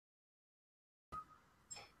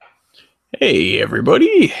Hey,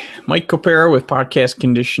 everybody. Mike Copera with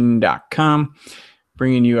podcastcondition.com,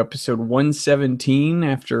 bringing you episode 117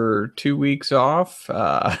 after 2 weeks off.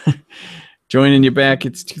 Joining you back,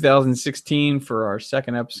 it's 2016 for our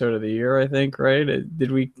second episode of the year, I think, right?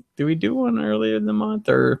 Did we do one earlier in the month,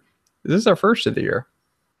 or is this our first of the year?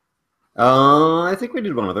 I think we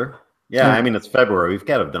did one other. Yeah, Oh, I mean, it's February. We've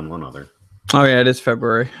got to have done one other. oh yeah, it is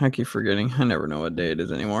February. I keep forgetting. I never know what day it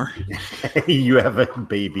is anymore. You have a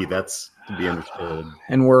baby. That's to be understood.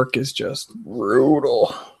 And work is just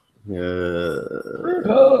brutal.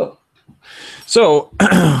 So,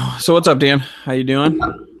 so what's up, Dan? How you doing?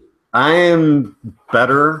 I am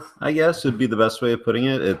better, I guess, would be the best way of putting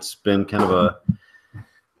it. It's been kind of a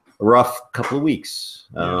rough couple of weeks,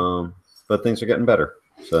 but things are getting better.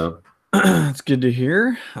 So it's good to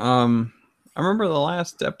hear. I remember the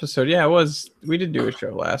last episode. Yeah, it was. We did do a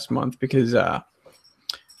show last month because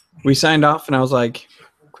we signed off, and I was like,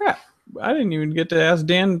 "Crap, I didn't even get to ask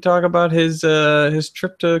Dan to talk about his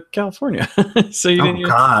trip to California." So you didn't.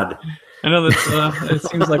 God, I know that it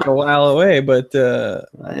seems like a while away, but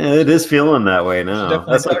it is feeling that way now.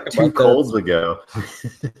 That's like two colds ago.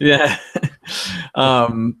 Yeah.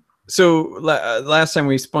 So last time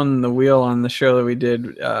we spun the wheel on the show that we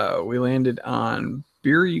did, we landed on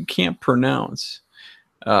beer you can't pronounce.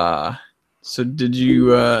 So did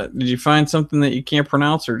you find something that you can't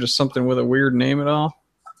pronounce, or just something with a weird name at all?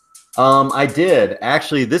 I did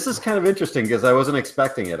actually. This is kind of interesting because I wasn't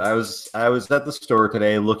expecting it. I was at the store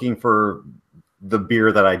today looking for the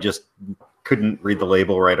beer that I just couldn't read the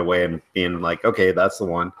label right away and being like, okay, that's the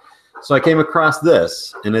one. So I came across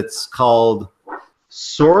this, and it's called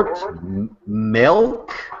Sort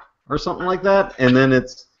Milk or something like that. And then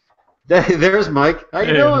it's there's Mike. How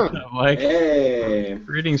you doing, Mike? Hey.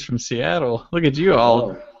 Greetings from Seattle. Look at you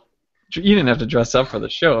all. Oh. You didn't have to dress up for the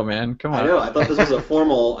show, man. Come on. I know. I thought this was a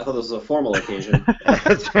formal. I thought this was a formal occasion.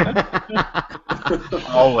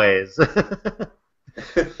 Always.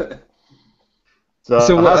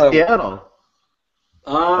 So how's Seattle?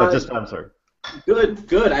 I'm sorry.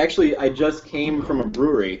 Good. Actually, I just came from a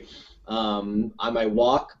brewery. On my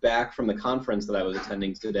walk back from the conference that I was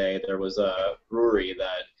attending today, there was a brewery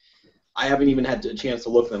that I haven't even had a chance to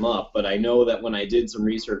look them up, but I know that when I did some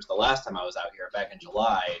research the last time I was out here back in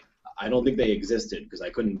July, I don't think they existed because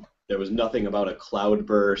there was nothing about a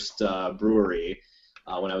Cloudburst brewery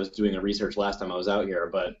when I was doing a research last time I was out here.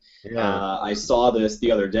 But I saw this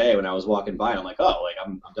the other day when I was walking by, and I'm like, oh,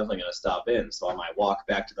 I'm definitely going to stop in. So on my walk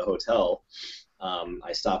back to the hotel,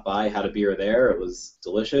 I stopped by, had a beer there. It was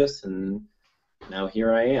delicious, and now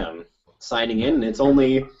here I am signing in. And it's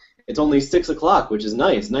only 6 o'clock, which is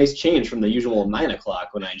nice. Nice change from the usual 9 o'clock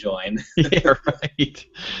when I join. Yeah, right.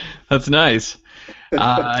 That's nice.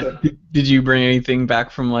 Did you bring anything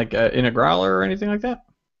back from in a growler or anything like that?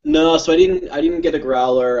 No, so I didn't get a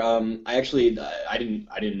growler. I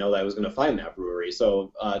didn't know that I was going to find that brewery.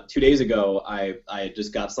 So 2 days ago, I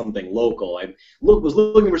just got something local. I was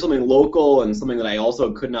looking for something local and something that I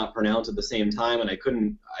also could not pronounce at the same time, and I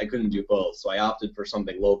couldn't do both. So I opted for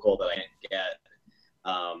something local that I didn't get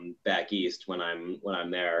back east when I'm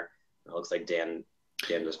there. It looks like Dan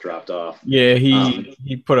just dropped off. Yeah,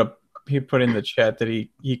 he put in the chat that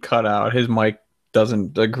he cut out. His mic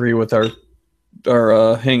doesn't agree with our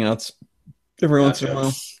hangouts every once in a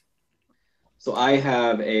while. So I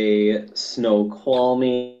have a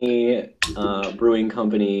Snoqualmie brewing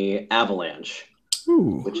company Avalanche,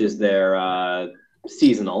 which is their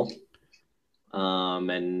seasonal.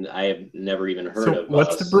 And I have never even heard of.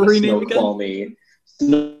 What's the brewery name again?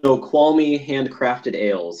 Snoqualmie Handcrafted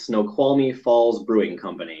Ales, Snoqualmie Falls Brewing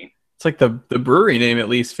Company. It's like the brewery name at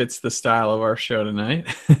least fits the style of our show tonight.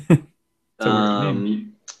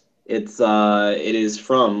 It is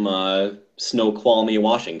from Snoqualmie,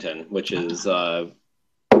 Washington, which is there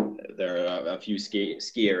are a few ski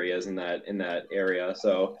areas in that area.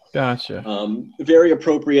 So gotcha. Very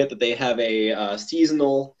appropriate that they have a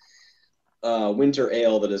seasonal winter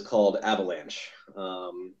ale that is called Avalanche,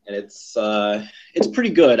 and it's pretty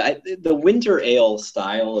good. The winter ale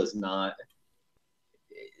style is not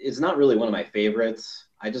really one of my favorites.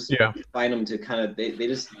 I just find them to kind of they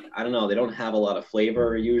just, I don't know, they don't have a lot of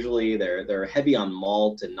flavor usually. They're heavy on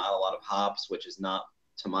malt and not a lot of hops, which is not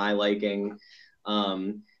to my liking.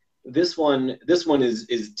 This one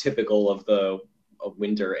is typical of the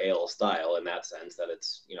winter ale style in that sense, that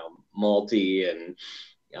it's malty and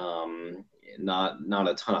not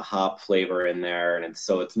a ton of hop flavor in there, and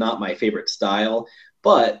it's not my favorite style.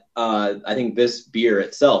 But I think this beer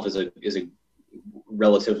itself is a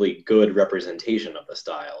relatively good representation of the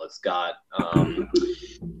style. It's got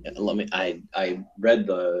I read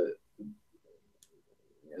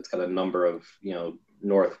got a number of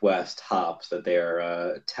Northwest hops that they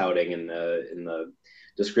are touting in the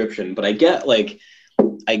description. But I get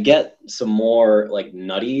some more like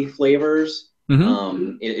nutty flavors.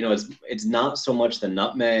 It's not so much the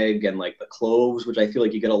nutmeg and like the cloves, which I feel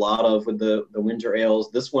like you get a lot of with the winter ales.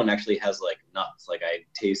 This one actually has like nuts. Like I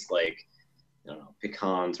taste like, I don't know,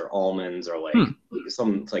 pecans or almonds or like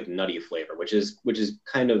some like nutty flavor, which is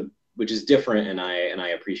different, and I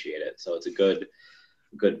appreciate it. So it's a good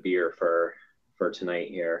beer for tonight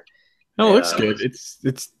here. Oh, it looks good.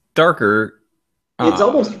 It's darker. It's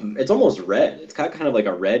almost red. It's got kind of like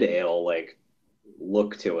a red ale like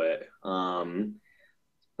look to it.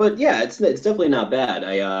 But yeah, it's definitely not bad.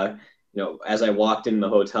 As I walked in the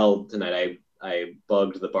hotel tonight, I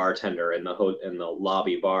bugged the bartender in the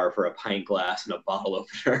lobby bar for a pint glass and a bottle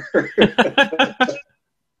opener.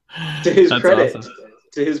 To his credit, awesome.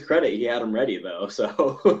 To his credit, he had them ready though.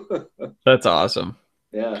 So That's awesome.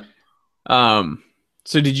 Yeah.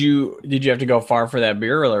 So did you have to go far for that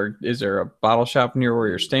beer, or is there a bottle shop near where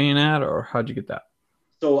you're staying at, or how'd you get that?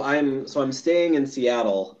 So I'm staying in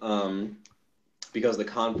Seattle because the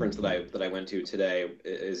conference that I went to today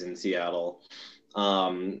is in Seattle,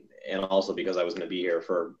 and also because I was going to be here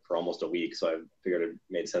for almost a week, so I figured it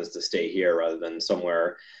made sense to stay here rather than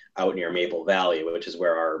somewhere out near Maple Valley, which is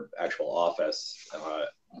where our actual office,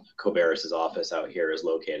 Cobaris's office out here, is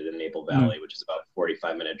located in Maple Valley, which is about a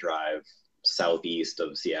 45-minute drive southeast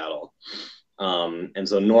of Seattle. And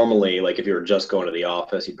so normally, like if you were just going to the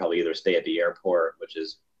office, you'd probably either stay at the airport, which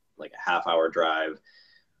is like a half-hour drive.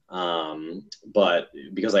 But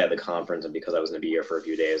because I had the conference and because I was going to be here for a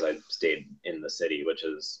few days, I stayed in the city, which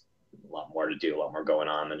is a lot more to do, a lot more going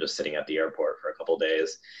on than just sitting at the airport for a couple of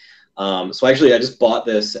days. So actually, I just bought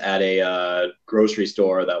this at a grocery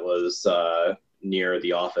store that was near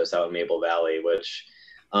the office out in Maple Valley, which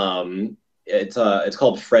it's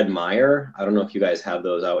called Fred Meyer. I don't know if you guys have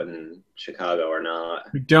those out in Chicago or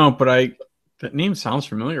not. We don't, but that name sounds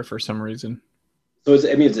familiar for some reason. So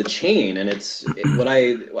it's a chain, and what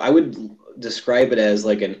I would describe it as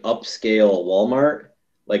like an upscale Walmart.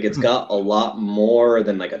 Like it's got a lot more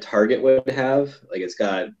than like a Target would have. Like it's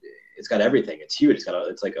got everything. It's huge.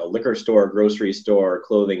 It's like a liquor store, grocery store,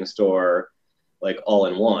 clothing store, like all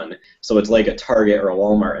in one. So it's like a Target or a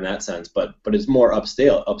Walmart in that sense, but it's more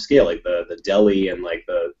upscale. Like the deli and like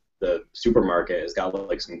the supermarket has got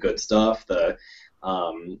like some good stuff. The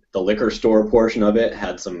liquor store portion of it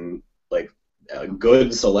had some like a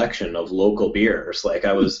good selection of local beers. Like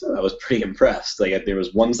I was pretty impressed. Like there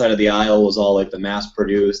was one side of the aisle was all like the mass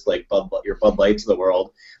produced like your Bud Lights of the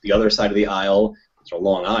world. The other side of the aisle, which are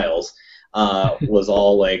long aisles, was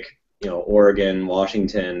all like Oregon,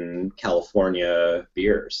 Washington, California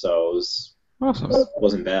beers. So it was awesome. It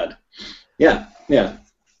wasn't bad. Yeah.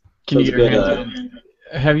 Can you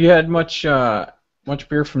have you had much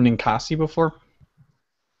beer from Ninkasi before?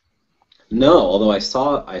 No, although I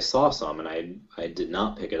saw some and I did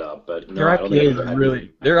not pick it up. But no,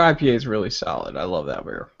 their IPA is really solid. I love that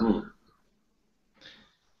beer.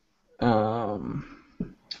 So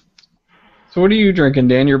what are you drinking,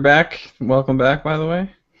 Dan? You're back. Welcome back, by the way.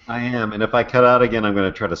 I am, and if I cut out again, I'm going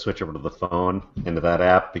to try to switch over to the phone into that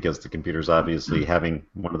app because the computer's obviously having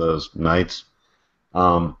one of those nights.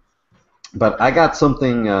 But I got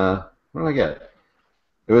something. What did I get?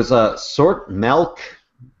 It was a Sort Melk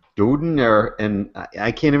Doden, and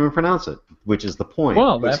I can't even pronounce it, which is the point.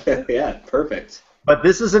 Well, yeah, perfect. But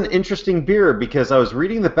this is an interesting beer because I was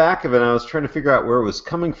reading the back of it and I was trying to figure out where it was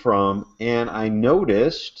coming from, and I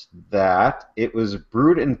noticed that it was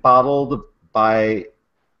brewed and bottled by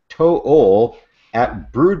To'ol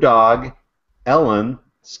at Brewdog, Ellen,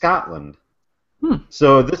 Scotland.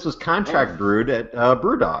 So this was contract brewed at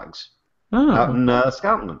Brewdogs out in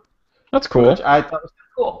Scotland. That's cool. Which I thought was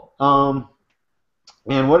cool.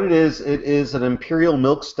 And what it is an imperial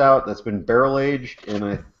milk stout that's been barrel aged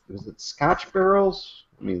in was it Scotch barrels?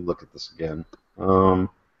 Let me look at this again. Where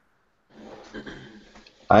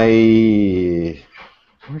did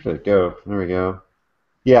it go? There we go.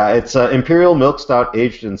 Yeah, it's imperial milk stout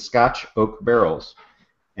aged in Scotch oak barrels,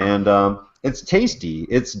 and it's tasty.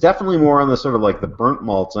 It's definitely more on the sort of like the burnt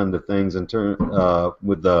malts end of things in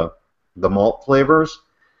with the malt flavors,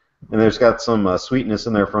 and there's got some sweetness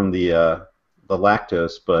in there from the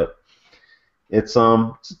lactose, but it's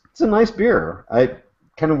a nice beer. I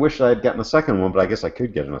kind of wish I had gotten a second one, but I guess I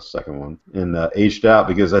could get a second one and aged out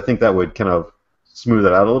because I think that would kind of smooth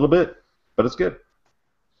it out a little bit. But it's good.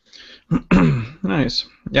 Nice.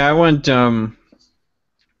 Yeah, I went the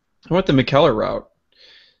McKellar route.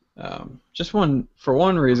 Just for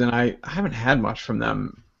one reason, I haven't had much from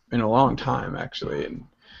them in a long time actually, and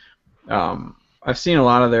I've seen a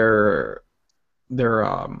lot of their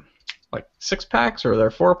like 6-packs or their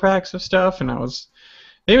 4-packs of stuff, and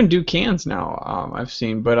they even do cans now. I've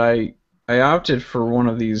seen, but I opted for one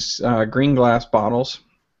of these green glass bottles.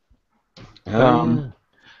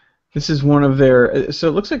 This is one of their. So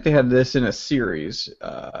it looks like they had this in a series.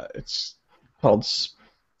 It's called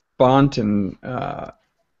Spontan.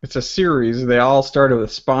 It's a series. They all started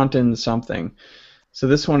with Spontan something. So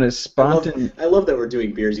this one is Spontan. I love that we're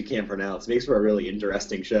doing beers you can't pronounce. It makes for a really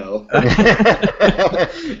interesting show.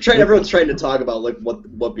 Everyone's trying to talk about like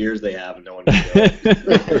what beers they have, and no one can do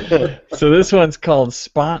it. So this one's called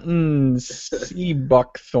Spontan Sea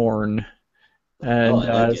Buckthorn, and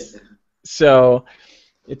I like it. so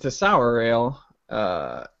it's a sour ale.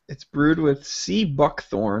 It's brewed with sea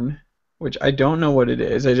buckthorn, which I don't know what it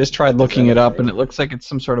is. I just tried looking it up, and it looks like it's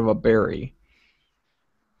some sort of a berry.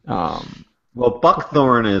 Well,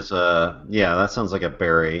 buckthorn is that sounds like a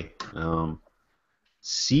berry.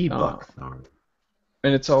 Sea buckthorn.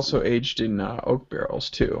 And it's also aged in oak barrels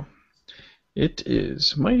too. It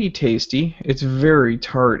is mighty tasty. It's very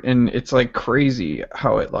tart, and it's like crazy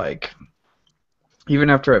how it like. Even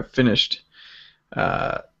after I've finished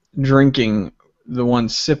drinking the one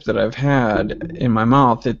sip that I've had in my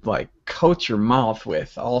mouth, it like coats your mouth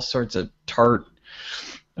with all sorts of tart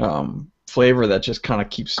flavor that just kind of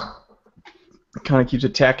keeps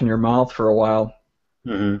attacking your mouth for a while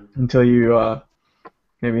until you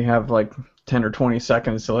maybe have like 10 or 20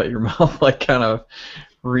 seconds to let your mouth like kind of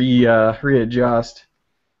readjust.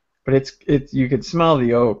 But it's you can smell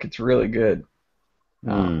the oak. It's really good.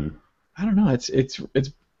 I don't know. It's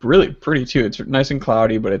really pretty too. It's nice and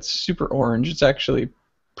cloudy, but it's super orange. It's actually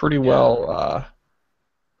pretty well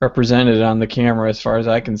represented on the camera as far as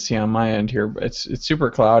I can see on my end here. It's super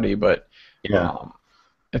cloudy, but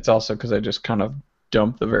it's also because I just kind of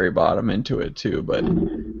dumped the very bottom into it too. But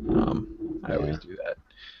I always do that.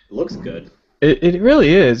 It looks good. It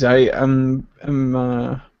really is. I'm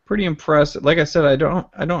pretty impressed. Like I said, I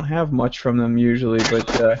don't have much from them usually,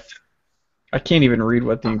 but I can't even read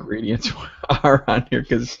what the ingredients are on here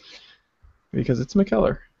because it's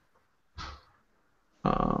McKellar.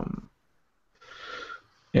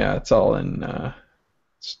 Yeah, it's all in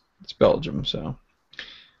it's Belgium, so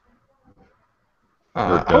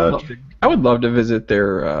I would love to visit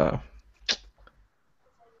their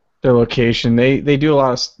location. They do a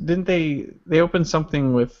lot of. Didn't they opened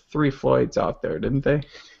something with 3 Floyds out there, didn't they?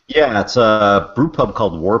 Yeah, it's a brew pub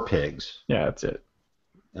called War Pigs. Yeah, that's it.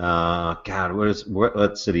 God,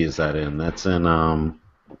 what city is that in? That's in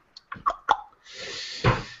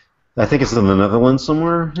I think it's in the Netherlands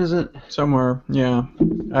somewhere. Is it? Somewhere, yeah.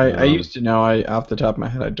 I used to know. Off the top of my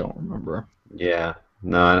head, I don't remember. Yeah,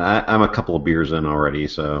 no, I'm a couple of beers in already,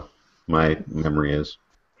 so my memory is.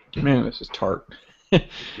 Man, this is tart. But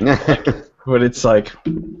it's like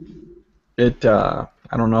it.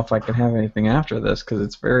 I don't know if I can have anything after this because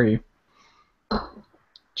it's very.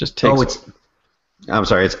 Just takes. I'm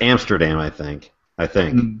sorry, it's Amsterdam, I think. Does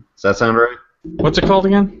that sound right? What's it called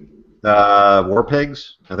again? War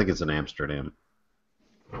Pigs? I think it's in Amsterdam.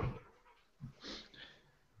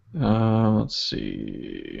 Let's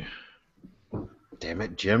see. Damn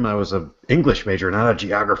it, Jim, I was an English major, not a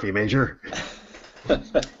geography major.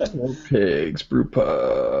 War Pigs Brew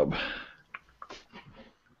Pub.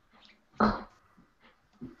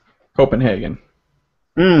 Copenhagen.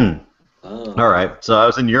 All right, so I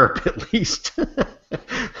was in Europe at least.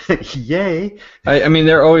 Yay! I mean,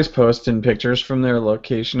 they're always posting pictures from their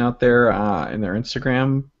location out there in their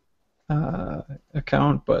Instagram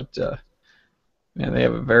account, but man, they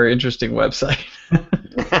have a very interesting website.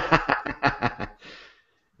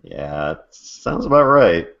 Yeah, it sounds about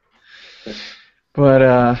right.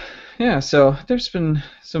 But yeah, so there's been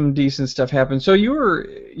some decent stuff happen. So you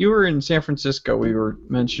were in San Francisco. We were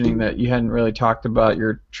mentioning that you hadn't really talked about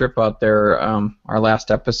your trip out there our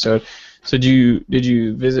last episode. So did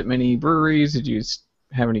you visit many breweries? Did you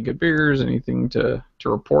have any good beers? Anything to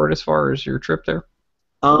report as far as your trip there?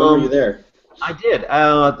 When were you there? I did.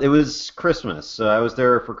 It was Christmas, so I was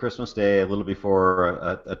there for Christmas Day, a little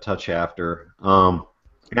before, a touch after. And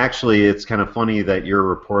actually, it's kind of funny that you're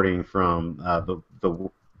reporting from the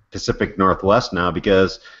Pacific Northwest now,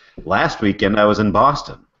 because last weekend I was in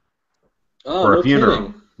Boston for a funeral.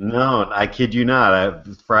 Kidding. No, I kid you not.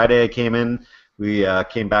 Friday I came in. We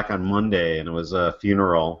came back on Monday, and it was a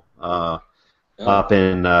funeral up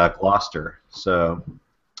in Gloucester. So,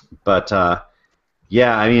 but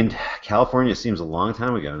yeah, I mean, California seems a long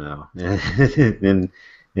time ago now,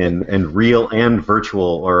 in real and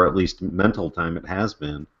virtual, or at least mental time, it has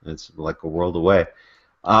been. It's like a world away.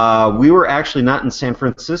 We were actually not in San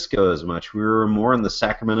Francisco as much. We were more in the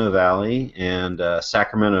Sacramento Valley and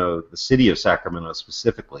Sacramento, the city of Sacramento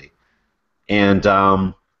specifically. And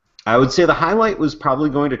I would say the highlight was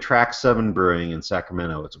probably going to Track 7 Brewing in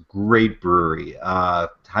Sacramento. It's a great brewery.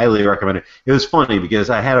 Highly recommend it. It was funny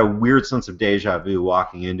because I had a weird sense of deja vu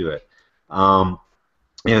walking into it.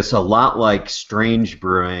 It's a lot like Strange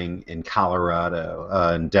Brewing in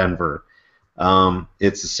Colorado, in Denver.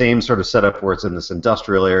 It's the same sort of setup where it's in this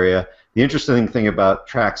industrial area. The interesting thing about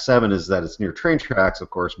Track 7 is that it's near train tracks,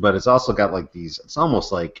 of course, but it's also got like these, it's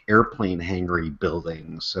almost like airplane hangar-y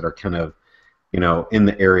buildings that are kind of, in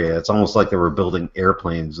the area. It's almost like they were building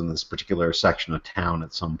airplanes in this particular section of town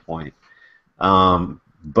at some point.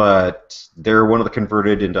 But they're one of the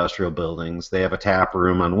converted industrial buildings. They have a tap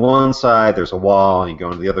room on one side. There's a wall. You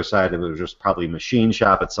go on the other side, and there's just probably a machine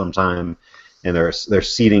shop at some time, and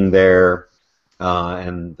there's seating there,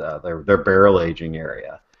 and their barrel aging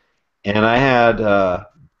area. And I had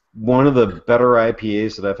one of the better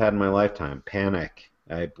IPAs that I've had in my lifetime. Panic,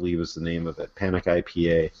 I believe, is the name of it. Panic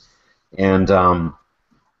IPA. And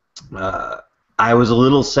I was a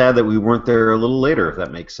little sad that we weren't there a little later, if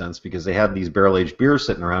that makes sense, because they had these barrel-aged beers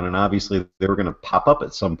sitting around, and obviously they were going to pop up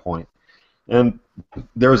at some point. And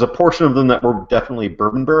there was a portion of them that were definitely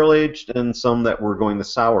bourbon barrel-aged, and some that were going the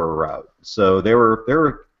sour route. So they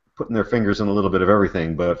were putting their fingers in a little bit of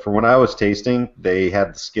everything. But from what I was tasting, they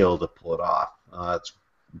had the skill to pull it off. It's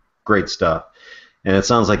great stuff. And it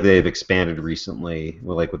sounds like they've expanded recently,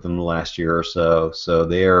 like within the last year or so. So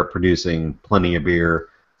they are producing plenty of beer.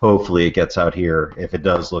 Hopefully it gets out here. If it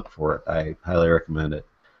does, look for it. I highly recommend it.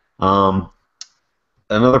 Another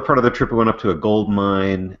part of the trip, we went up to a gold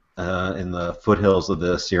mine in the foothills of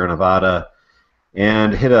the Sierra Nevada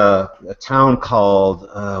and hit a town called,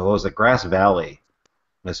 Grass Valley.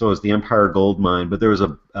 So it was the Empire Gold Mine. But there was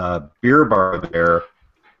a beer bar there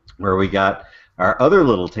where we got our other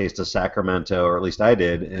little taste of Sacramento, or at least I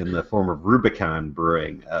did, in the form of Rubicon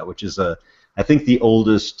Brewing, which is I think the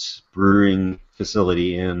oldest brewing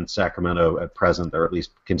facility in Sacramento at present, or at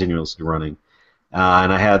least continuously running.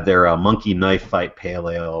 And I had their Monkey Knife Fight Pale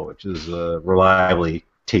Ale, which is a reliably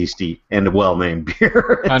tasty and well-named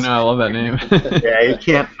beer. I know, I love that name. Yeah, you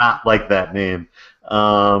can't not like that name.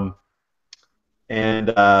 And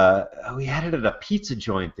we had it at a pizza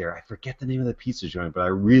joint there. I forget the name of the pizza joint, but I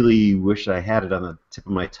really wish I had it on the tip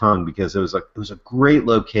of my tongue because it was a great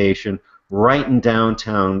location right in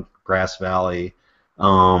downtown Grass Valley.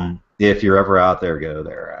 If you're ever out there, go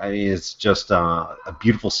there. I mean, it's just a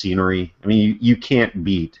beautiful scenery. I mean, you can't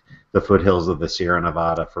beat the foothills of the Sierra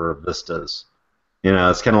Nevada for vistas.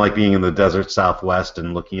 It's kind of like being in the desert Southwest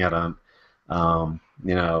and looking at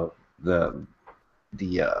the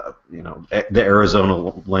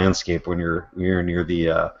Arizona landscape when you're near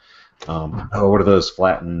the what are those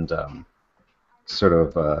flattened sort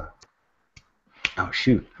of I'm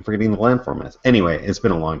forgetting the landform. Anyway, it's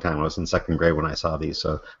been a long time. I was in second grade when I saw these,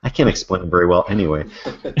 so I can't explain them very well anyway.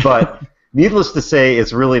 But needless to say,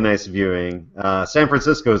 it's really nice viewing. San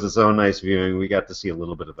Francisco is its own nice viewing. We got to see a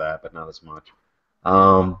little bit of that, but not as much.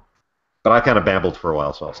 But I kind of babbled for a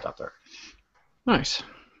while, so I'll stop there. Nice.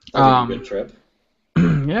 Sounds like a good trip.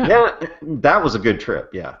 Yeah, that was a good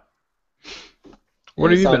trip. Yeah.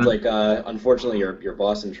 What have you been? Sounds like, unfortunately, your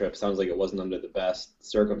Boston trip sounds like it wasn't under the best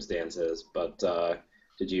circumstances. But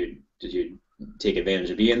did you take advantage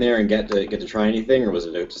of being there and get to try anything, or was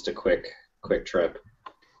it just a quick trip?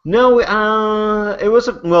 No, it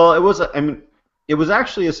was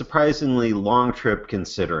actually a surprisingly long trip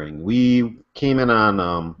considering. We came in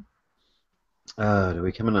on did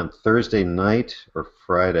we come in on Thursday night or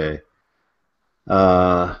Friday?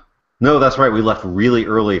 No, that's right. We left really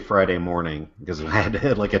early Friday morning because I had to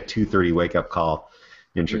hit like a 2:30 wake-up call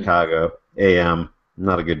in Chicago a.m.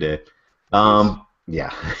 Not a good day.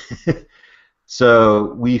 Yeah.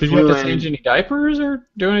 So we Did you have to change any diapers or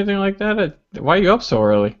do anything like that? Why are you up so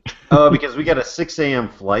early? Oh, because we got a 6 a.m.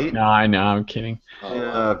 flight. No, I know. I'm kidding.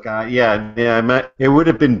 Oh, God. Yeah. It would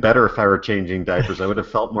have been better if I were changing diapers. I would have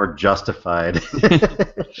felt more justified.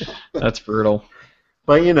 That's brutal.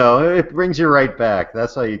 But, it brings you right back.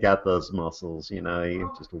 That's how you got those muscles,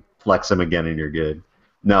 You just flex them again and you're good.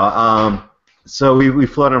 No, so we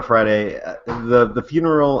flew out on Friday. The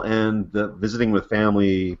funeral and the visiting with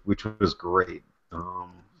family, which was great.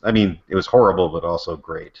 I mean, it was horrible, but also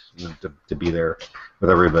great to be there with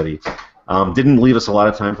everybody. Didn't leave us a lot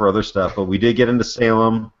of time for other stuff, but we did get into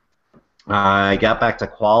Salem. I got back to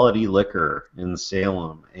Quality Liquor in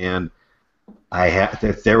Salem, and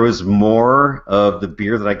There was more of the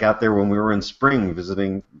beer that I got there when we were in spring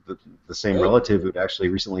visiting the same relative who'd actually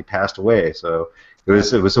recently passed away. So it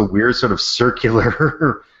was a weird sort of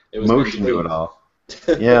circular motion to it all.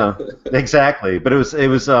 Yeah, exactly. But it was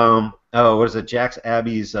what is it? Jack's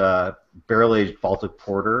Abbey's barrel aged Baltic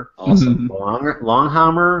Porter. Awesome.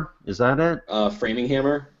 Longhammer, is that it?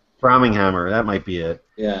 Framingham. Framingham, that might be it.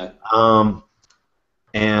 Yeah.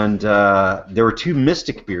 And there were two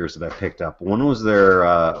Mystic beers that I picked up. One was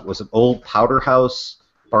was an Old Powder House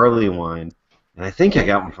barley wine, and I think I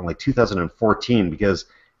got one from like 2014 because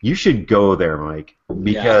you should go there, Mike,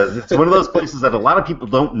 because it's one of those places that a lot of people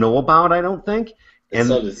don't know about, I don't think. And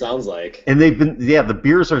so it sounds like. And the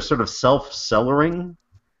beers are sort of self-cellaring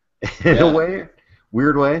in a way,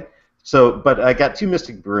 weird way. So, but I got two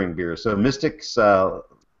Mystic Brewing beers. So Mystic's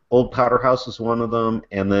Old Powder House was one of them,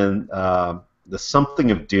 and then the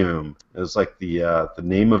Something of Doom. It was like the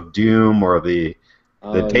Name of Doom or the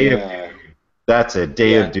Day of Doom. That's it,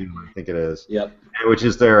 Day of Doom, I think it is. Yep. Which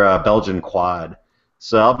is their Belgian quad.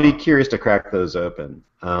 So I'll be curious to crack those open.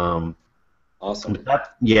 Awesome. And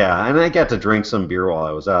I got to drink some beer while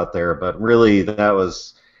I was out there, but really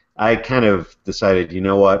I kind of decided, you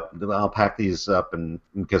know what, I'll pack these up and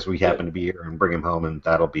because we happen to be here and bring them home, and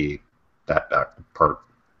that'll be that part.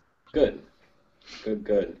 Good.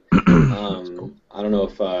 I don't know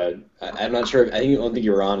if I'm not sure. I don't think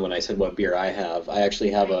you were on when I said what beer I have. I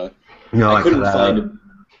actually have I couldn't find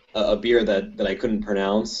a beer that I couldn't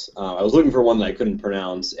pronounce. I was looking for one that I couldn't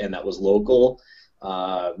pronounce, and that was local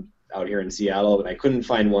out here in Seattle, and I couldn't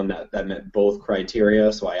find one that met both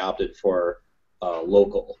criteria, so I opted for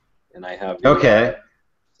local. And I have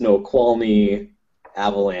Snoqualmie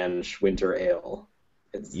Avalanche Winter Ale.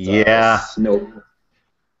 It's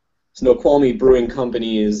Snoqualmie Brewing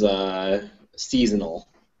Company's seasonal.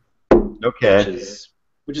 Okay.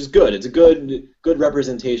 Which is good. It's a good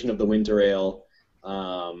representation of the winter ale.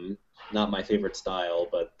 Not my favorite style,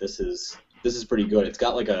 but this is pretty good. It's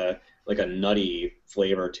got like a nutty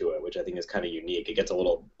flavor to it, which I think is kind of unique. It gets a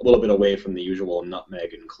little bit away from the usual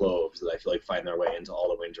nutmeg and cloves that I feel like find their way into all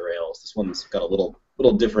the winter ales. This one's got a little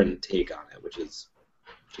different take on it, which is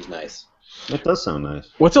nice. That does sound nice.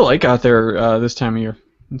 What's it like out there this time of year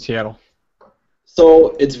in Seattle?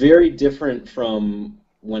 So it's very different from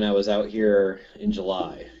when I was out here in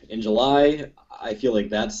July. In July, I feel like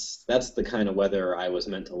that's the kind of weather I was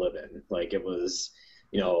meant to live in. Like it was,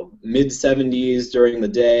 mid 70s during the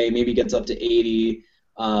day, maybe gets up to 80,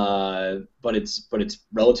 but it's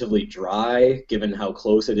relatively dry given how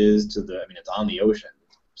close it is to it's on the ocean.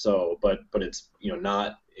 So, but it's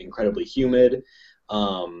not incredibly humid.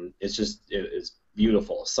 It's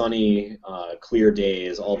beautiful, sunny, clear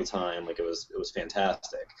days all the time. Like it was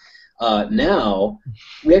fantastic. Now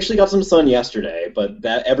we actually got some sun yesterday, but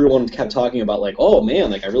that everyone kept talking about like, oh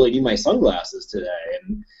man, like I really need my sunglasses today,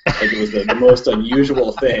 and like it was the most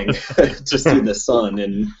unusual thing to see the sun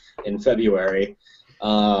in February.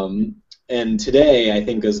 And today I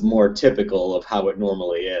think is more typical of how it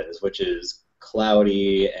normally is, which is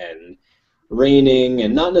cloudy and raining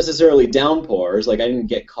and not necessarily downpours. Like I didn't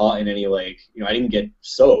get caught in any I didn't get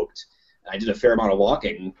soaked. I did a fair amount of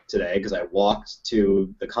walking today because I walked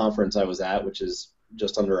to the conference I was at, which is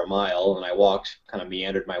just under a mile, and I kind of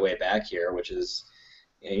meandered my way back here, which is,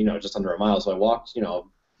 just under a mile. So I walked,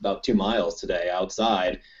 about 2 miles today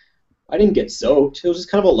outside. I didn't get soaked. It was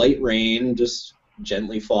just kind of a light rain, just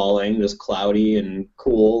gently falling, just cloudy and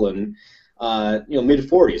cool, and mid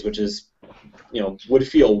 40s, which is, would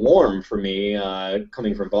feel warm for me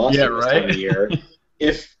coming from Boston this time of year.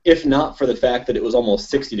 If not for the fact that it was almost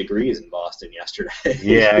 60 degrees in Boston yesterday.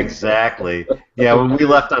 Yeah, exactly. Yeah, when we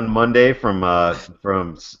left on Monday from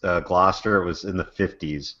Gloucester, it was in the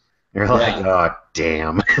 50s. You're like, oh,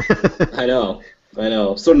 damn. I know.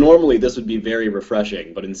 So normally this would be very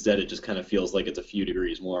refreshing, but instead it just kind of feels like it's a few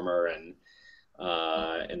degrees warmer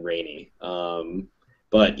and rainy.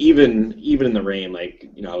 But even in the rain, like,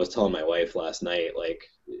 I was telling my wife last night, like,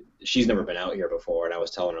 she's never been out here before, and I was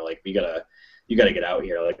telling her, like, you gotta get out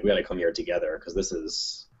here, like we gotta come here together because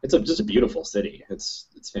it's just a beautiful city. It's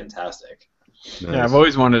fantastic. Nice. Yeah, I've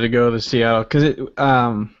always wanted to go to Seattle because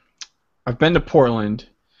I've been to Portland,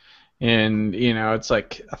 and it's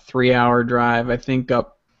like a 3-hour drive I think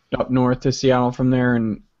up north to Seattle from there,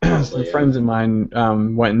 and some friends of mine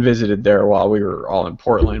went and visited there while we were all in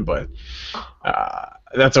Portland, but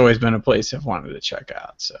that's always been a place I've wanted to check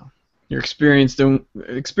out. So. You're experiencing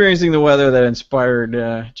the weather that inspired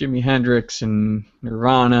Jimi Hendrix and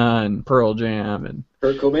Nirvana and Pearl Jam and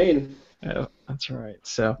Kurt Cobain. That's right.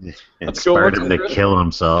 So It let's go. inspired him to kill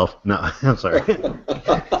himself. No, I'm sorry.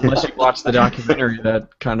 Unless you watch the documentary,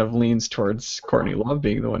 that kind of leans towards Courtney Love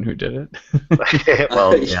being the one who did it.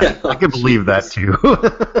 Well, yeah, I can believe that too.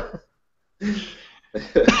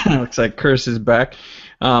 Looks like Chris is back.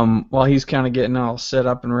 While he's kind of getting all set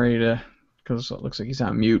up and ready to, because it looks like he's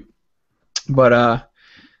on mute. But a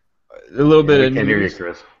little bit of I can't hear you, news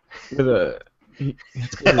Chris. with a.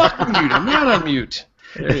 It's 'cause he's on mute. I'm not on mute.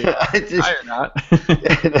 There you go. You're not.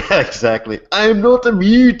 Exactly. I'm not a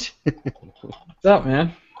mute. What's up,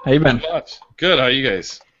 man? How you been? Good. How you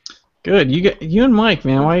guys? Good. You and Mike,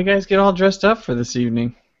 man. Why you guys get all dressed up for this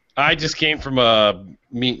evening? I just came from a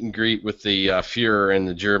meet and greet with the Führer and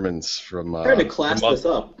the Germans from Trying to class this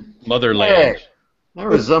up. Motherland. Hey, I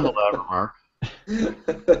resemble that remark.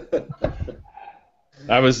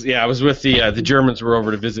 I was with the Germans were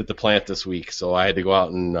over to visit the plant this week, so I had to go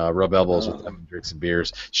out and rub elbows with them and drink some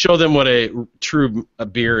beers. Show them what a true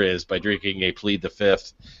beer is by drinking a Plead the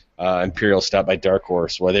Fifth Imperial Stout by Dark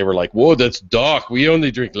Horse, where they were like, "Whoa, that's dark. We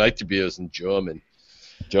only drink light beers in German."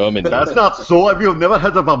 That's not so. Have you never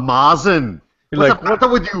heard of a Mazen? You're What's the matter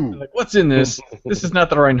with you? Like, what's in this? This is not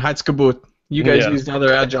the Reinheitsgebot. You guys used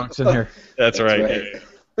other adjuncts in here. That's right.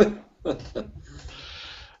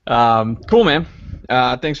 Cool, man.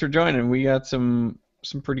 Thanks for joining. We got some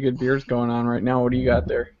pretty good beers going on right now. What do you got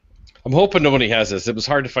there? I'm hoping nobody has this. It was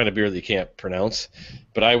hard to find a beer that you can't pronounce,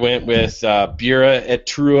 but I went with Bira et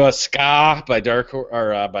Trua Ska by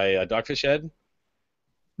Dogfish Head.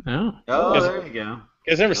 Oh, There you go.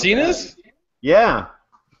 You guys ever seen this? Yeah,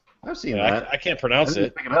 I've seen that. I can't pronounce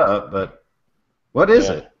it. Pick it up, but what is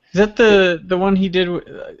it? is that the one he did?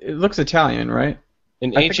 It looks Italian, right?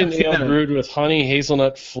 An ancient ale brewed with honey,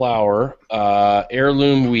 hazelnut flour,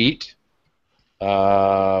 heirloom wheat.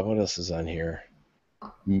 What else is on here?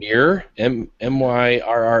 Myrrh,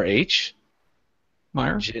 Myrrh.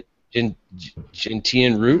 Meyer?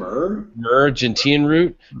 Gentian root. Myrrh, gentian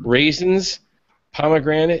root, raisins,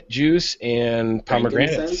 pomegranate juice, and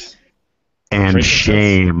pomegranates. And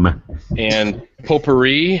shame. And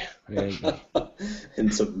potpourri.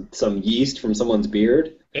 And some yeast from someone's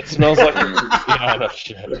beard. It smells like no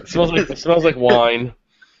shit. It smells like wine.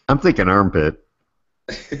 I'm thinking armpit.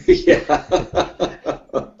 Yeah.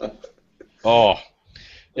 Oh,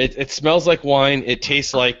 it smells like wine. It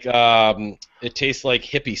tastes like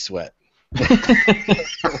hippie sweat.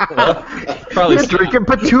 Probably You're drinking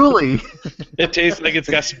patchouli. It tastes like it's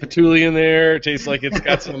got some patchouli in there. It tastes like it's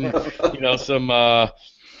got some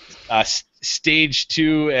stage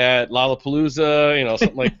 2 at Lollapalooza,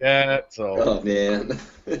 something like that. So Oh man.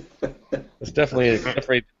 it's definitely a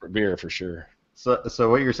different beer for sure. So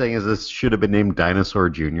what you're saying is this should have been named Dinosaur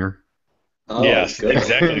Jr.? Oh, Yes, good.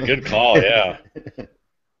 exactly. Good call. Yeah.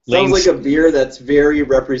 Sounds like a beer that's very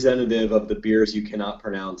representative of the beers you cannot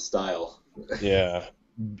pronounce style. Yeah,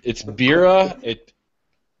 it's Bira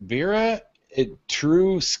et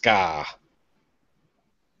True Ska.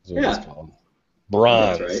 That's what it's called.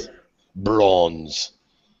 Bronze. That's right. Bronze.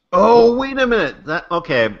 Oh, wait a minute.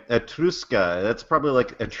 Etruska. That's probably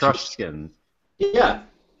like Etruscan. Yeah.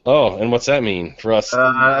 Oh, and what's that mean for us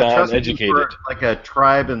non-educated? For like a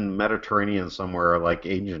tribe in Mediterranean somewhere, like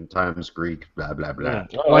ancient times Greek, blah, blah, blah.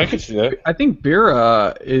 Oh, I can see that. I think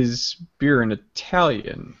Bira is beer in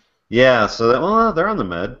Italian. Yeah, so they're on the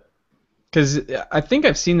med. Because I think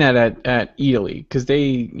I've seen that at Italy, because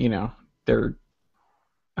they, they're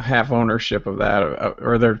have ownership of that,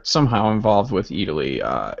 or they're somehow involved with Italy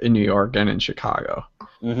in New York and in Chicago.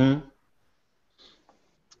 Mm-hmm.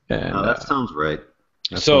 And that sounds right.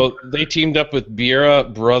 So they teamed up with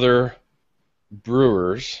Bira Brother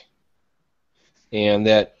Brewers and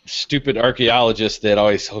that stupid archaeologist that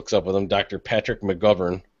always hooks up with them, Dr. Patrick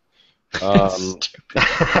McGovern.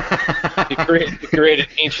 He created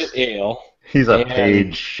Ancient Ale. He's a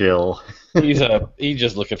paid shill. He's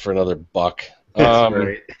just looking for another buck. That's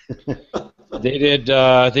right. They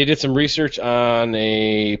did some research on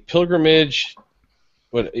a pilgrimage.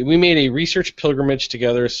 We made a research pilgrimage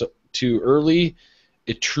together to early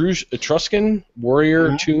Etruscan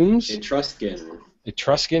warrior tombs.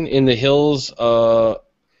 Etruscan in the hills.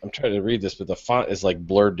 I'm trying to read this, but the font is like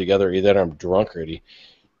blurred together. Either I'm drunk already.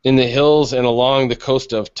 In the hills and along the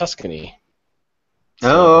coast of Tuscany.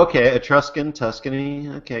 Oh, okay. Etruscan, Tuscany.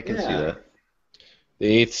 Okay, I can see that.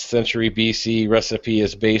 The 8th century BC recipe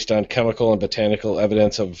is based on chemical and botanical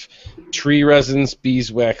evidence of tree resins,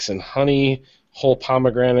 beeswax, and honey, whole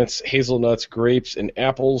pomegranates, hazelnuts, grapes, and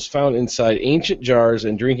apples found inside ancient jars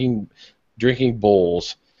and drinking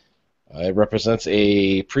bowls. It represents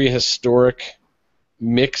a prehistoric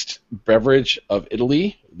mixed beverage of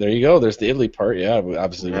Italy, there you go. There's the Italy part. Yeah,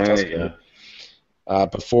 obviously with There you Tuscany. go.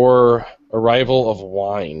 Before arrival of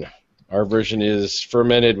wine, our version is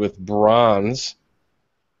fermented with bronze,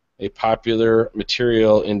 a popular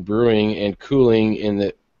material in brewing and cooling in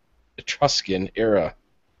the Etruscan era.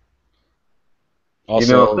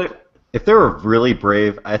 Also, If they were really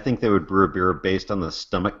brave, I think they would brew a beer based on the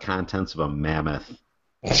stomach contents of a mammoth.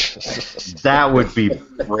 That would be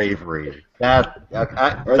bravery. That Or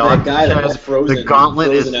that guy that was frozen. The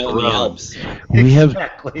gauntlet is frozen out in the thrown. Alps.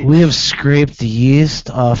 We have scraped the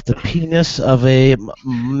yeast off the penis of a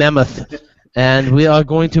mammoth, and we are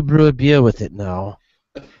going to brew a beer with it now.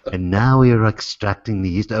 And now we are extracting the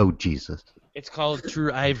yeast. Oh, Jesus. It's called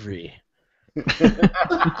True Ivory.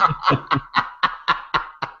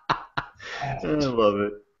 I love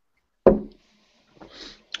it.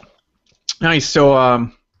 Nice. So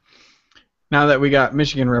now that we got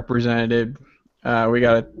Michigan represented, we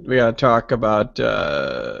gotta talk about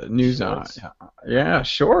news on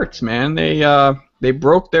shorts, man. They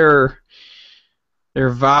broke their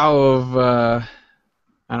vow of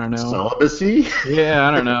I don't know, Celibacy? Yeah,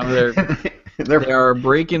 I don't know. They are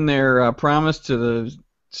breaking their promise to the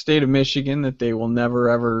state of Michigan that they will never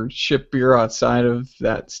ever ship beer outside of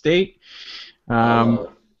that state.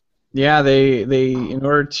 Yeah, they in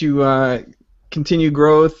order to continue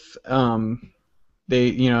growth, the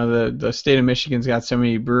state of Michigan's got so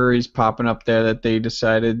many breweries popping up there that they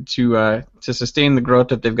decided to sustain the growth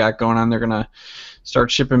that they've got going on. They're gonna start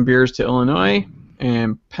shipping beers to Illinois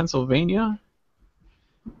and Pennsylvania.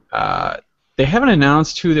 They haven't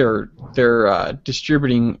announced who they're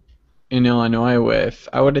distributing in Illinois with.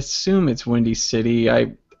 I would assume it's Windy City.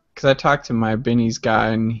 Because I talked to my Benny's guy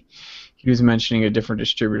and he was mentioning a different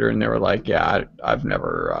distributor, and they were like, "Yeah, I've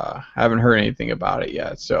never, I haven't heard anything about it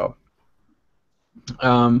yet." So,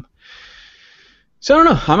 I don't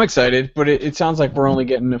know. I'm excited, but it sounds like we're only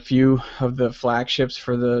getting a few of the flagships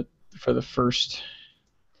for the first.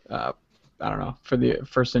 I don't know, for the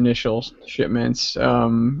first initial shipments.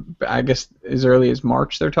 I guess as early as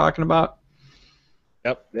March they're talking about.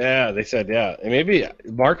 Yep. Yeah, they said and maybe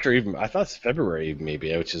March or even I thought it's February even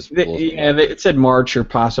maybe, which is it said March or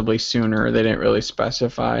possibly sooner. They didn't really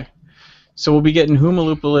specify. So we'll be getting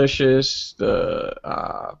Humalupalicious,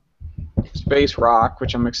 the Space Rock,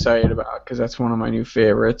 which I'm excited about because that's one of my new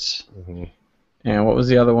favorites. Mm-hmm. And what was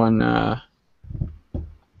the other one?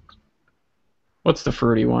 What's the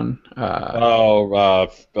fruity one? Parade.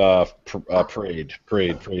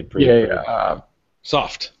 Yeah.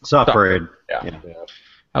 Soft Parade. Yeah.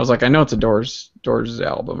 I was like, I know it's a Doors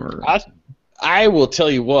album. I will tell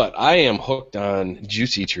you what, I am hooked on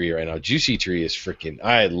Juicy Tree right now. Juicy Tree is freaking.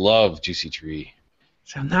 I love Juicy Tree.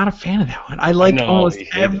 So I'm not a fan of that one. I like almost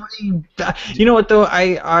every. You know what though?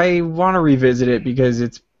 I want to revisit it because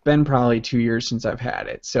it's been probably 2 years since I've had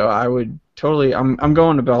it. So I would totally. I'm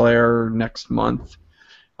going to Bel Air next month,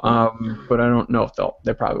 but I don't know if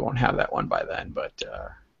they probably won't have that one by then. But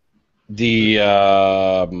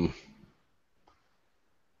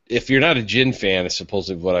if you're not a gin fan, is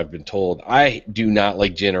supposedly what I've been told. I do not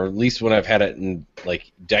like gin, or at least when I've had it in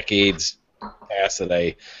like decades past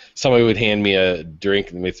that somebody would hand me a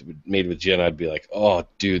drink made with gin, I'd be like, oh,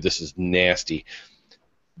 dude, this is nasty.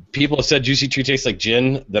 People have said Juicy Tree tastes like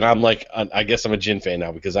gin, then I'm like, I guess I'm a gin fan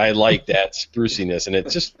now because I like that spruciness, and it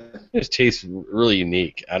just tastes really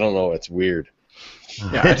unique. I don't know, it's weird.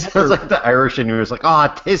 Yeah, it sounds like the Irish in you was like, oh,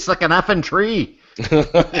 it tastes like an effing tree.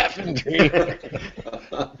 Effing tree.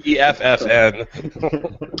 EFFN.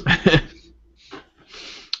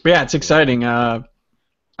 But yeah, it's exciting. I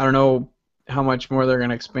don't know how much more they're going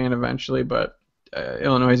to expand eventually, but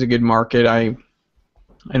Illinois is a good market. I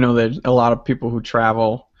know that a lot of people who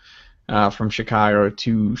travel from Chicago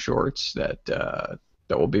to Shorts that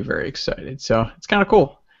will be very excited. So it's kind of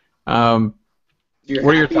cool.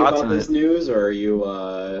 What are your thoughts about on this news, or are you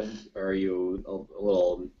a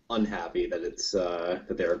little unhappy that it's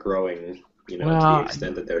that they're growing, to the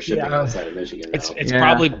extent that they're shipping outside of Michigan now?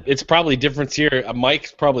 It's probably difference here.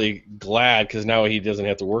 Mike's probably glad because now he doesn't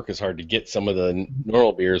have to work as hard to get some of the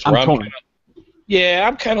normal beers. I'm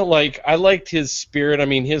kind of like, I liked his spirit. I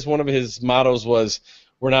mean, one of his mottos was,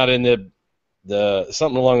 we're not in the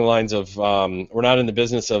something along the lines of we're not in the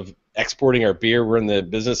business of exporting our beer. We're in the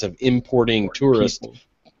business of importing tourist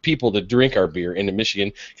people to drink our beer into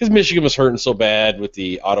Michigan because Michigan was hurting so bad with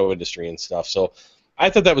the auto industry and stuff. So I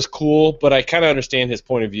thought that was cool, but I kind of understand his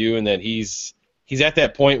point of view and that he's at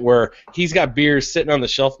that point where he's got beers sitting on the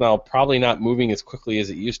shelf now, probably not moving as quickly as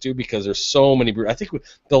it used to because there's so many breweries. I think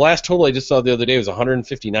the last total I just saw the other day was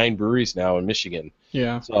 159 breweries now in Michigan.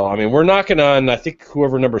 Yeah. So, I mean, we're knocking on, I think,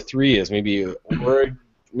 whoever number 3 is, maybe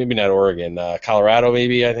maybe not Oregon, Colorado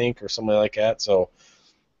maybe, I think, or something like that. So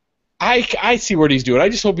I see what he's doing. I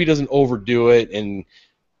just hope he doesn't overdo it and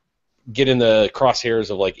get in the crosshairs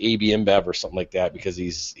of like AB InBev or something like that, because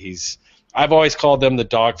he's I've always called them the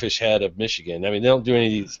dogfish head of Michigan. I mean, they don't do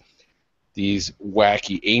any of these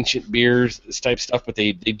wacky ancient beers, this type stuff, but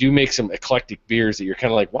they do make some eclectic beers that you're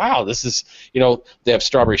kind of like, wow, this is, they have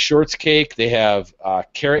strawberry shortcake, they have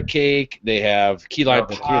carrot cake, they have key lime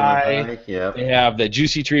pie, yeah. They have the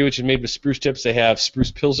Juicy Tree, which is made with spruce tips, they have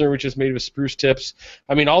Spruce Pilsner, which is made with spruce tips.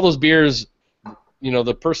 I mean, all those beers,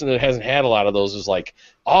 the person that hasn't had a lot of those is like,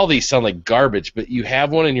 all these sound like garbage, but you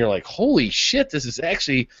have one and you're like, holy shit, this is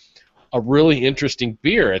actually a really interesting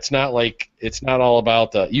beer. It's not all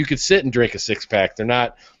about you could sit and drink a 6-pack. They're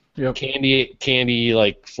not candy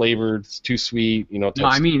like flavored, it's too sweet, No,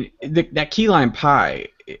 I mean that key lime pie.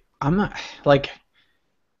 I'm not like,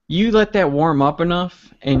 you let that warm up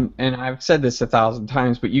enough, and I've said this 1,000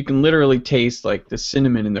 times, but you can literally taste like the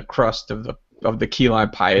cinnamon in the crust of the key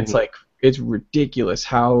lime pie. It's like, it's ridiculous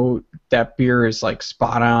how that beer is like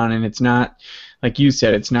spot on, and it's not, like you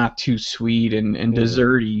said, it's not too sweet and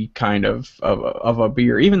desserty kind of a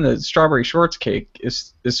beer. Even the strawberry shortcake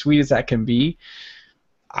is as sweet as that can be.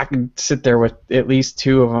 I can sit there with at least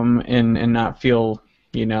 2 of them and not feel,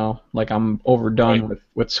 like I'm overdone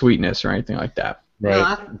with sweetness or anything like that.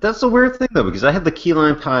 Right. That's the weird thing, though, because I had the key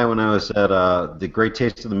lime pie when I was at the Great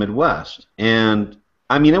Taste of the Midwest, and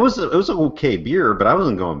I mean, it was an okay beer, but I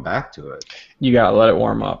wasn't going back to it. You gotta let it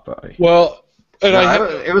warm up, buddy. Well, and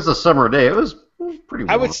it was a summer day. It was pretty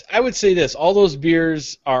warm. I would say this: all those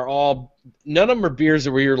beers are none of them are beers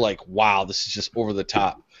where you're like, wow, this is just over the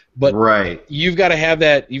top. But you've got to have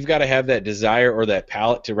that. You've got to have that desire or that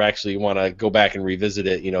palate to actually want to go back and revisit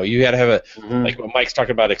it. You got to have like what Mike's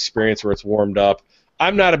talking about, experience where it's warmed up.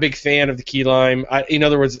 I'm not a big fan of the key lime. In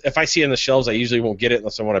other words, if I see it on the shelves, I usually won't get it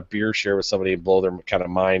unless I want a beer share with somebody and blow their kind of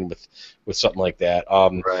mind with something like that.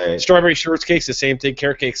 Strawberry shortcake's the same thing.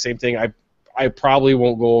 Carrot cake's the same thing. I probably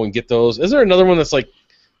won't go and get those. Is there another one that's like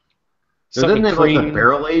something cream? Like the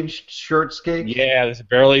barrel-aged shortcake? Yeah, there's a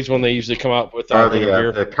barrel-aged one they usually come out with.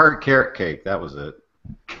 The carrot cake, that was it.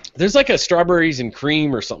 There's like a strawberries and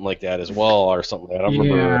cream or something like that as well, or something like that. I don't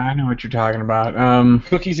remember. I know what you're talking about.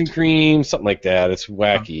 Cookies and cream, something like that. It's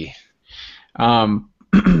wacky.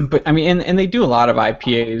 But I mean, and they do a lot of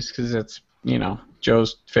IPAs because it's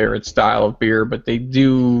Joe's favorite style of beer, but they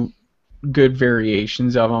do good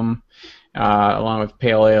variations of them along with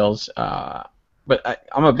pale ales. But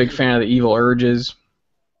I'm a big fan of the Evil Urges.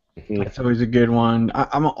 That's always a good one.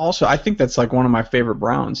 I think that's like one of my favorite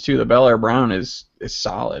browns too. The Bel Air Brown is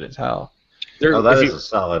solid as hell. That is a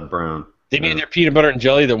solid brown. They made their peanut butter and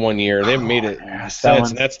jelly the one year. They made it since,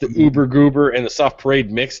 and that's the Uber Goober and the Soft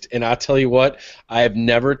Parade mixed. And I'll tell you what, I have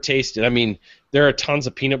never tasted. I mean, there are tons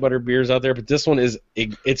of peanut butter beers out there, but this one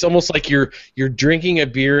it's almost like you're drinking a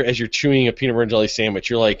beer as you're chewing a peanut butter and jelly sandwich.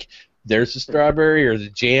 You're like, there's the strawberry or the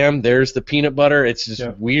jam, there's the peanut butter. It's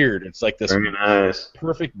just weird. It's like this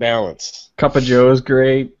perfect balance. Cup of Joe is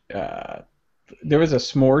great. There was a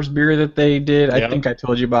s'mores beer that they did. I think I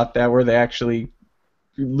told you about that, where they actually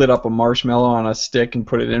lit up a marshmallow on a stick and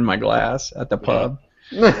put it in my glass at the pub.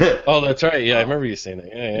 Oh, that's right. Yeah, I remember you saying that.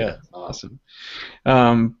 Yeah. Awesome.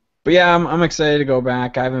 But yeah, I'm excited to go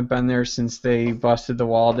back. I haven't been there since they busted the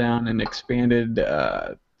wall down and expanded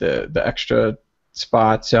the extra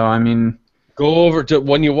spot. So I mean, go over to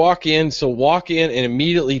when you walk in. So walk in and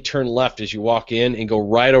immediately turn left as you walk in, and go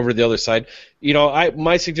right over to the other side.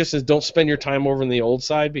 My suggestion is don't spend your time over on the old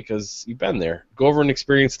side because you've been there. Go over and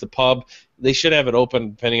experience the pub. They should have it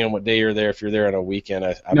open depending on what day you're there. If you're there on a weekend,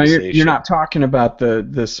 no, you're not talking about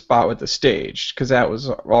the spot with the stage, because that was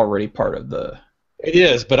already part of the. It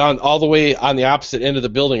is, but all the way on the opposite end of the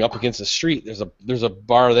building, up against the street, there's a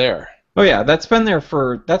bar there. Oh yeah, that's been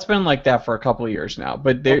like that for a couple of years now.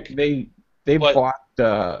 But they bought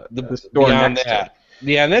the store next to it.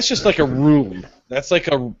 Yeah, and that's just like a room. That's like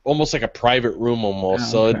almost like a private room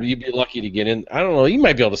almost. Oh, okay. So you'd be lucky to get in. I don't know. You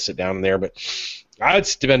might be able to sit down in there, but I'd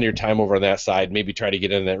spend your time over on that side. Maybe try to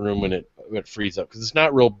get in that room when it frees up, because it's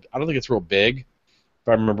not real. I don't think it's real big, if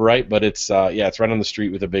I remember right. But it's it's right on the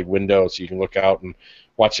street with a big window, so you can look out and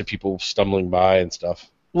watch the people stumbling by and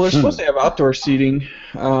stuff. Well, they're supposed to have outdoor seating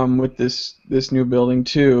with this new building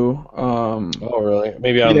too. Oh, really?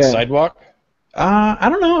 Maybe on the sidewalk? I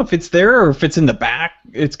don't know if it's there or if it's in the back.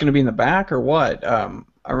 It's going to be in the back or what. I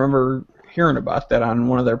remember hearing about that on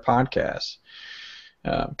one of their podcasts.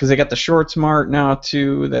 Because they got the Short Smart now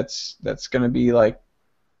too. That's going to be like.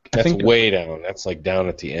 That's way down. That's like down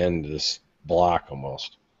at the end of this block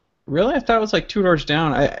almost. Really? I thought it was like 2 doors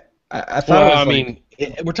down. I thought. Well,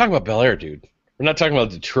 we're talking about Bel Air, dude. We're not talking about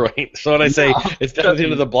Detroit. So when I say it's down at the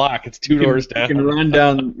end of the block, it's two doors down. You can run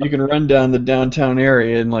down. You can run down the downtown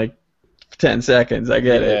area in like 10 seconds. I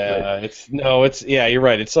get it. Yeah, you're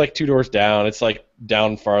right. It's like two doors down. It's like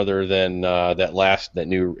down farther than that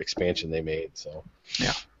new expansion they made. So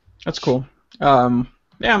yeah, that's cool. Yeah,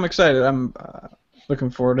 I'm excited. I'm looking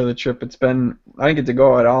forward to the trip. I didn't get to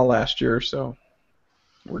go at all last year, so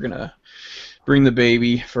we're gonna bring the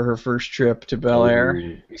baby for her first trip to Bel Air.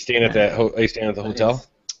 You staying at Are you staying at the hotel?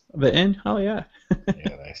 The inn? Oh yeah.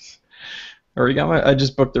 Yeah, nice. I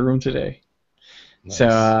just booked the room today. Nice.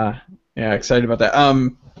 So yeah, excited about that.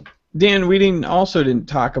 Dan, we didn't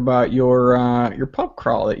talk about your pub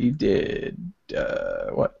crawl that you did.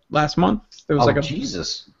 Last month? There was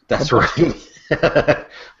Jesus, that's right.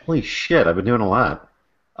 Holy shit, I've been doing a lot.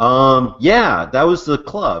 Yeah, that was the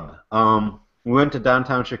club. We went to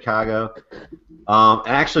downtown Chicago.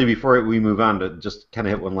 Actually, before we move on to just kind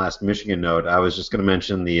of hit one last Michigan note, I was just going to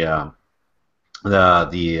mention the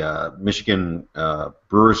Michigan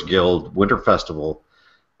Brewers Guild Winter Festival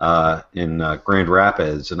in Grand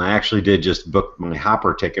Rapids, and I actually did just book my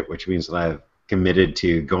hopper ticket, which means that I've committed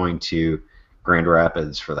to going to Grand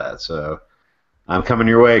Rapids for that. So I'm coming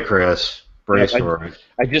your way, Chris. Brace for it.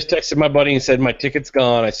 I just texted my buddy and said my ticket's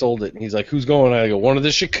gone. I sold it, and he's like, "Who's going?" I go, "One of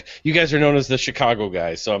the You guys are known as the Chicago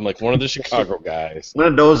guys, so I'm like one of the Chicago guys." One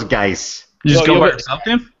of those guys. You just going by yourself,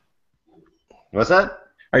 Dan? What's that?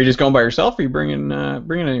 Are you just going by yourself, or are you bringing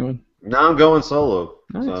anyone? No, I'm going solo.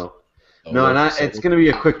 Nice. So. It's going to be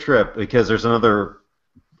a quick trip because there's another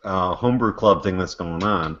homebrew club thing that's going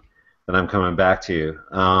on that I'm coming back to.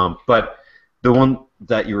 But the one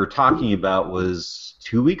that you were talking about was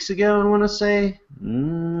 2 weeks ago, I want to say.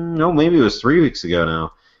 No, maybe it was 3 weeks ago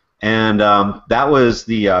now. And that was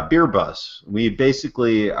the beer bus. We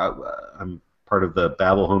basically, I'm part of the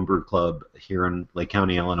Babel Homebrew Club here in Lake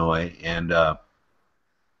County, Illinois, and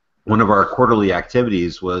one of our quarterly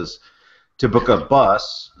activities was to book a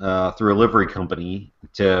bus through a livery company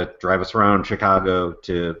to drive us around Chicago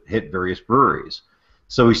to hit various breweries.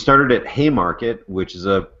 So we started at Haymarket, which is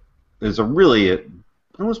it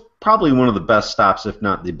was probably one of the best stops, if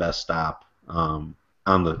not the best stop on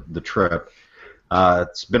the trip.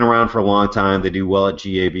 It's been around for a long time. They do well at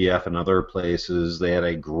GABF and other places. They had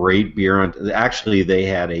a great beer actually, they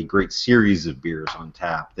had a great series of beers on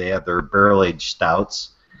tap. They had their barrel-aged stouts,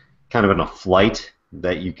 kind of in a flight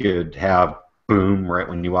that you could have, boom, right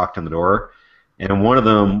when you walked in the door. And one of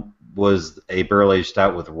them was a barrel-aged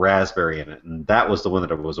stout with raspberry in it, and that was the one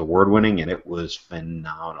that was award-winning, and it was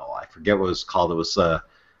phenomenal. I forget what it was called. It was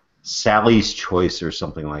Sally's Choice or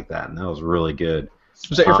something like that, and that was really good.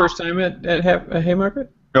 Was that your first time at Haymarket?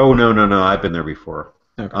 Oh, no. I've been there before.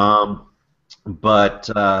 Okay. But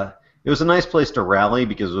it was a nice place to rally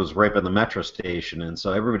because it was right by the metro station, and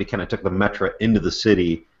so everybody kind of took the metro into the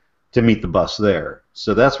city to meet the bus there.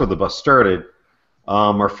 So that's where the bus started.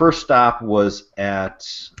 Our first stop was at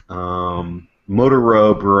Motor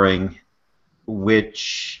Row Brewing,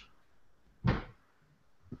 which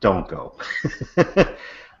don't go.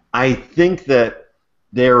 I think that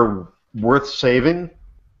they're worth saving,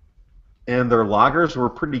 and their lagers were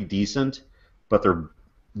pretty decent, but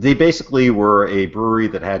they basically were a brewery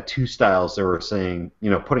that had two styles. They were saying,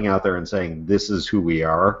 putting out there and saying, this is who we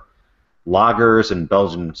are. Lagers and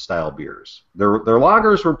Belgian-style beers. Their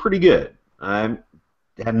lagers were pretty good. I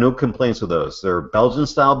had no complaints with those. Their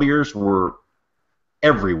Belgian-style beers were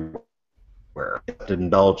everywhere, except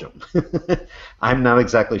in Belgium. I'm not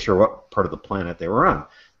exactly sure what part of the planet they were on,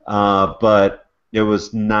 but it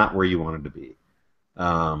was not where you wanted to be.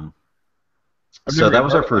 So that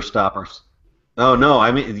was our first stop. Oh, no,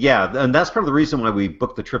 I mean, yeah, and that's part of the reason why we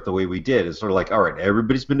booked the trip the way we did. It's sort of like, all right,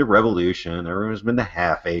 everybody's been to Revolution, everyone's been to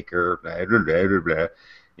Half Acre, blah, blah, blah, blah, blah.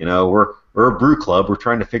 We're a brew club, we're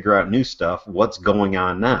trying to figure out new stuff, what's going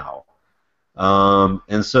on now?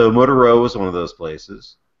 And so Motor Row was one of those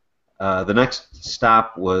places. The next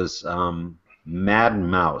stop was Mad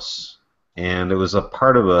Mouse, and it was a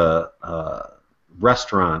part of a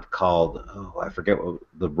restaurant called, I forget what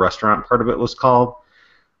the restaurant part of it was called.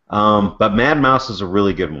 But Mad Mouse is a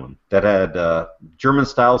really good one. That had German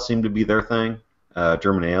style seemed to be their thing,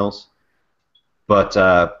 German ales. But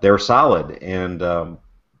they were solid, and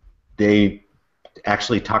they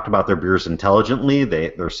actually talked about their beers intelligently.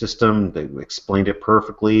 Their system, they explained it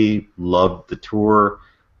perfectly. Loved the tour,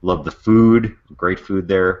 loved the food. Great food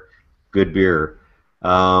there, good beer.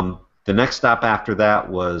 The next stop after that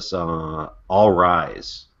was All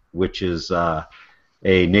Rise, which is a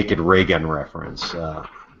Naked Ray Gun reference.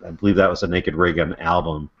 I believe that was a Naked Ray Gun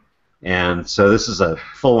album. And so this is a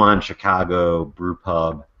full-on Chicago brew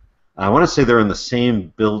pub. I want to say they're in the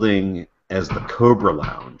same building as the Cobra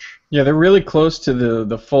Lounge. Yeah, they're really close to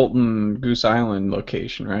the Fulton Goose Island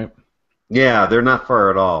location, right? Yeah, they're not far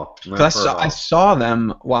at all. I saw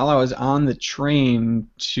them while I was on the train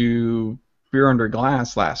to Beer Under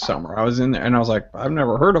Glass last summer. I was in there and I was like, I've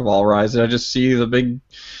never heard of All Rise. I just see the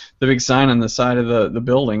big sign on the side of the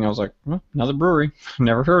building. I was like, well, another brewery.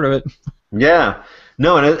 Never heard of it. Yeah.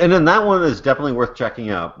 No, and then that one is definitely worth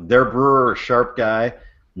checking out. Their brewer, Sharp Guy.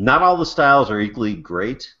 Not all the styles are equally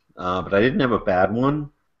great, but I didn't have a bad one.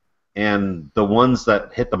 And the ones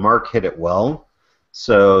that hit the mark hit it well.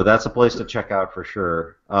 So that's a place to check out for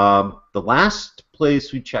sure. The last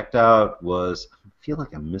place we checked out was, I feel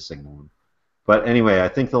like I'm missing one. But anyway, I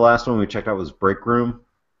think the last one we checked out was Break Room.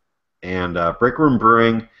 And Break Room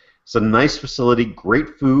Brewing, it's a nice facility,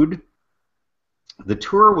 great food. The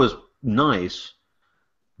tour was nice,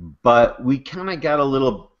 but we kind of got a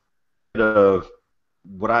little bit of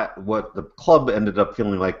what the club ended up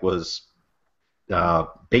feeling like was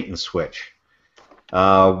bait and switch.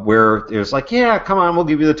 Where it was like, yeah, come on, we'll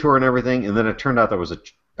give you the tour and everything, and then it turned out there was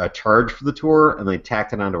a charge for the tour, and they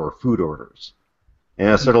tacked it onto our food orders. And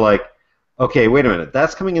it's sort of like, okay, wait a minute,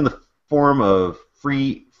 that's coming in the form of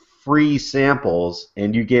free samples,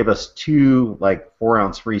 and you gave us 2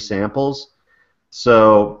 4-ounce free samples.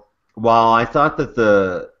 So while I thought that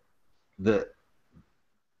the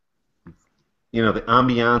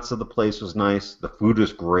ambiance of the place was nice, the food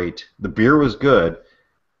was great, the beer was good,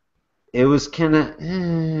 it was kind of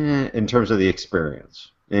in terms of the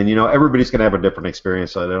experience. And, everybody's going to have a different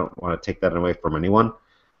experience, so I don't want to take that away from anyone.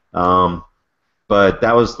 But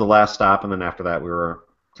that was the last stop, and then after that we were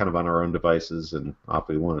kind of on our own devices, and off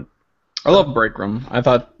we went. I love Break Room. I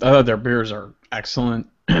thought their beers are excellent.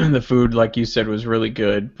 The food, like you said, was really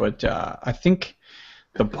good, but I think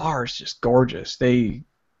the bar is just gorgeous. They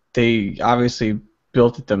obviously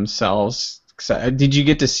built it themselves. Did you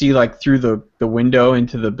get to see through the window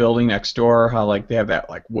into the building next door how they have that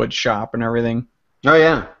wood shop and everything? Oh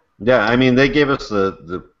yeah. I mean, they gave us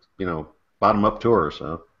the bottom up tour,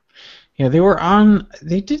 so. Yeah,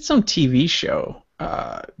 they did some TV show.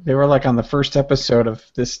 They were on the first episode of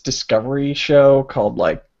this Discovery show called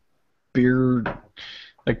beer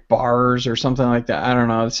bars or something like that. I don't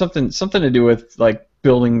know. It's something to do with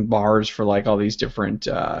building bars for all these different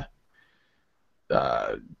breweries.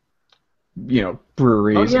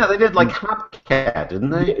 Oh yeah, they did Hopcat,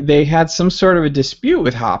 didn't they? They had some sort of a dispute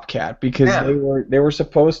with Hopcat because they were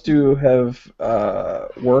supposed to have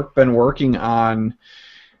been working on,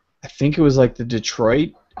 I think it was the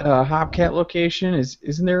Detroit Hopcat location. Is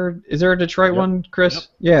there a Detroit one, Chris? Yep.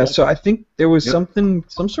 Yeah. So I think there was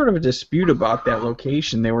some sort of a dispute about that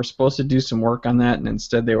location. They were supposed to do some work on that, and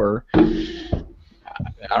instead they were, I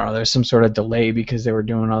don't know, there's some sort of delay because they were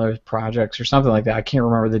doing other projects or something like that. I can't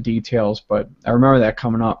remember the details, but I remember that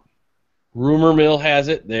coming up. Rumor mill has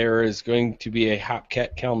it there is going to be a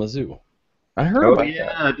Hopcat Kalamazoo. I heard about that.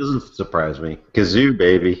 Yeah, it doesn't surprise me. Kazoo,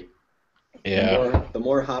 baby. Yeah. The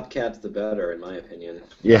more Hopcats, the better, in my opinion.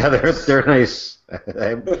 Yeah, they're nice.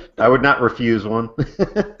 I would not refuse one.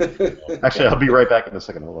 Actually, I'll be right back in a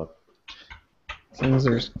second. Hold on.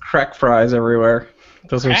 There's crack fries everywhere.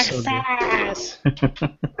 Those are so good.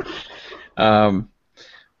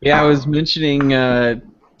 Yeah, I was mentioning to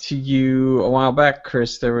you a while back,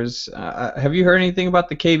 Chris. There was. Have you heard anything about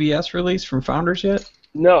the KBS release from Founders yet?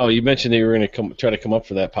 No, you mentioned that you were going to try to come up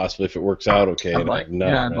for that possibly if it works out okay. I'd like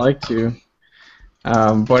to.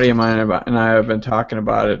 Buddy of mine and I have been talking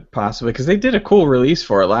about it possibly because they did a cool release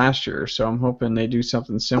for it last year, so I'm hoping they do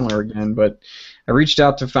something similar again. But I reached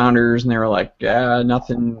out to Founders and they were like, "Yeah,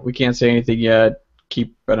 nothing. We can't say anything yet.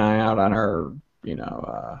 Keep an eye out on our,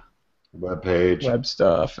 web page, web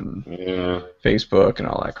stuff, and Facebook and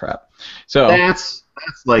all that crap." So that's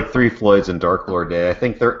like Three Floyds and Dark Lord Day. I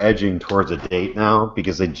think they're edging towards a date now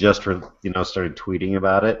because they just started tweeting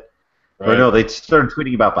about it. Right. Or no, they started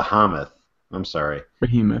tweeting about Behemoth. I'm sorry.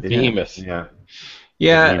 Behemoth. Yeah.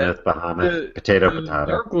 Behemoth, potato.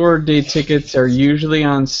 Dark Lord Day tickets are usually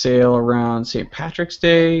on sale around St. Patrick's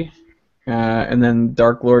Day, and then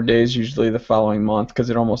Dark Lord Day is usually the following month because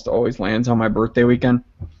it almost always lands on my birthday weekend.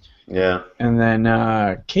 Yeah. And then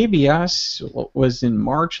KBS was in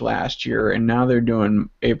March last year, and now they're doing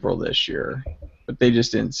April this year, but they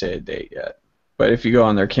just didn't say a date yet. But if you go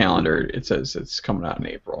on their calendar, it says it's coming out in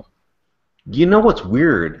April. You know what's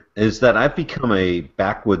weird is that I've become a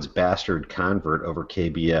backwoods bastard convert over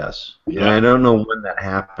KBS, and I don't know when that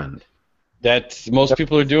happened. Most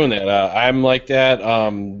people are doing that. I'm like that.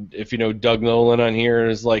 If you know Doug Nolan on here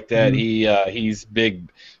is like that. Mm-hmm. He's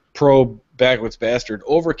big pro backwoods bastard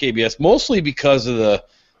over KBS, mostly because of the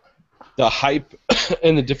hype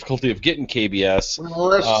and the difficulty of getting KBS. Well,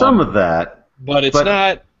 there's some of that, but it's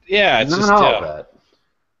not. Yeah, it's not just all of that.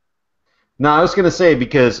 No, I was going to say,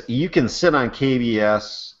 because you can sit on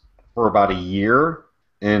KBS for about a year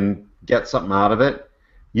and get something out of it.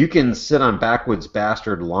 You can sit on Backwoods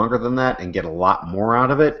Bastard longer than that and get a lot more out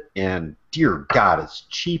of it. And dear God, it's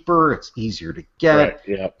cheaper. It's easier to get. Right,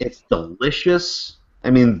 yeah. It's delicious. I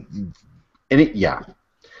mean, yeah.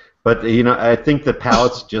 But I think the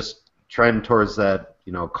palate's just trend towards that,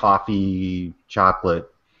 coffee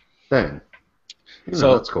chocolate thing.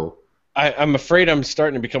 So that's cool. I'm afraid I'm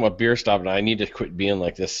starting to become a beer snob, and I need to quit being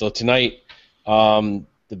like this. So tonight, the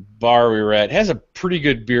bar we were at has a pretty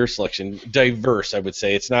good beer selection, diverse, I would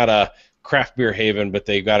say. It's not a craft beer haven, but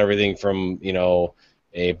they've got everything from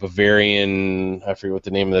a Bavarian. I forget what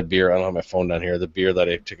the name of the beer. I don't have my phone down here. The beer that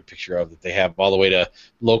I took a picture of that they have, all the way to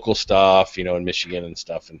local stuff, in Michigan and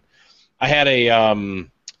stuff. And I had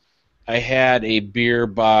a beer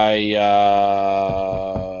by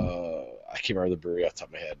I can't remember the brewery off the top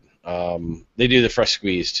of my head. They do the fresh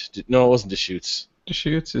squeezed. No, it wasn't Deschutes.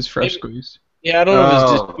 Deschutes is fresh squeezed. Yeah, I don't know if it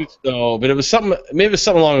was Deschutes though, but it was something. Maybe it was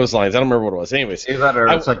something along those lines. I don't remember what it was. Anyways, is that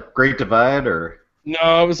it's like Great Divide or?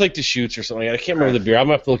 No, it was like Deschutes or something. I can't remember the beer. I'm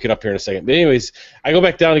gonna have to look it up here in a second. But anyways, I go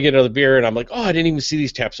back down to get another beer, and I'm like, oh, I didn't even see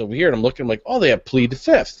these taps over here. And I'm looking, I'm like, oh, they have Plead the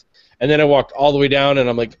Fifth. And then I walked all the way down, and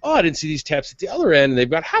I'm like, oh, I didn't see these taps at the other end, and they've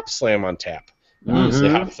got Hop Slam on tap.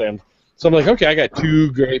 Hop Slam. So I'm like, okay, I got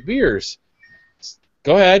two great beers.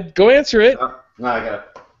 Go ahead, go answer it. No, I got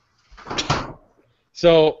it.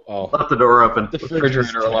 So, left the door open. The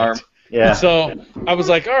refrigerator alarm. Yeah. So I was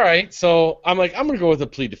like, all right. So I'm like, I'm gonna go with a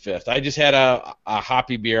Plead the Fifth. I just had a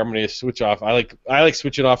hoppy beer. I'm gonna switch off. I like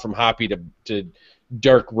switching off from hoppy to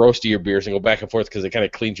dark roastier beers and go back and forth because it kind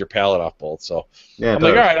of cleans your palate off both. So yeah, I'm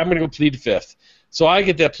like, all right, I'm gonna go Plead the Fifth. So I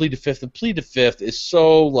get that Plead the Fifth, and Plead the Fifth is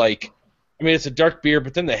so it's a dark beer,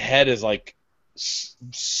 but then the head is like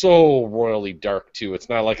so royally dark too. It's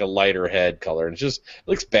not like a lighter head color. It just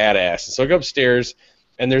looks badass. And so I go upstairs,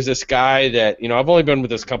 and there's this guy that I've only been with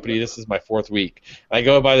this company. This is my 4th week. And I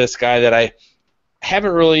go by this guy that I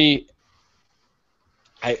haven't really.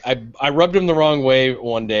 I rubbed him the wrong way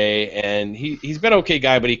one day, and he's been an okay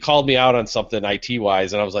guy, but he called me out on something IT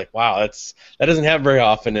wise, and I was like, wow, that doesn't happen very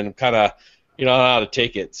often, and I'm kind of I don't know how to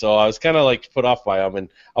take it. So I was kind of like put off by him, and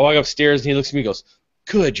I walk upstairs, and he looks at me and goes,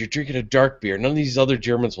 good, you're drinking a dark beer. None of these other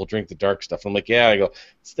Germans will drink the dark stuff. I'm like, yeah. I go,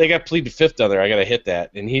 they got Plead the Fifth down there. I got to hit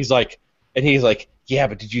that. And he's like, yeah,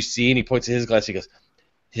 but did you see? And he points at his glass. He goes,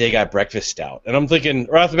 they got breakfast stout. And I'm thinking,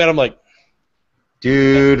 right off the bat, I'm like,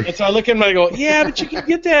 dude. And so I look at him and I go, yeah, but you can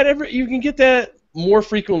get that more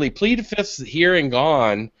frequently. Plead the Fifth's here and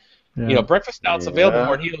gone. Yeah. Breakfast stout's available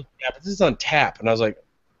more. And he goes, yeah, but this is on tap. And I was like,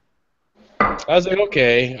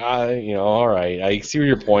 okay, all right. I see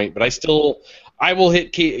your point, but I will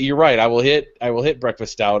hit. You're right. I will hit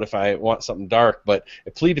breakfast stout if I want something dark. But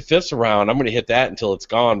if Plead the Fifth's around, I'm going to hit that until it's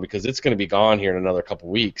gone, because it's going to be gone here in another couple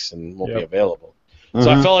weeks and won't be available. So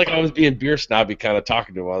I felt like I was being beer snobby, kind of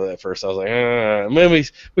talking to him about it at first. I was like, And then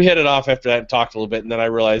we headed off after that and talked a little bit, and then I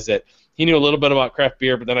realized that he knew a little bit about craft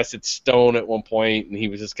beer, but then I said Stone at one point, and he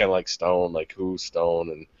was just kind of like, Stone, like who's Stone?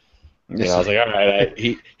 And I was like, all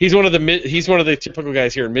right. He's one of the typical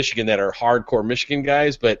guys here in Michigan that are hardcore Michigan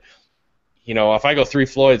guys, but if I go Three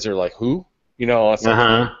Floyds, they're like, who? It's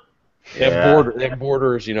like, they have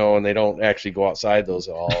borders, and they don't actually go outside those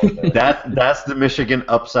at all. That's the Michigan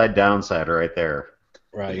upside downside right there.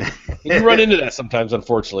 Right. You run into that sometimes,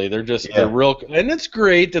 unfortunately. They're they're real, and it's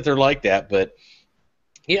great that they're like that, but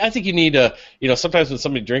I think you need to, sometimes when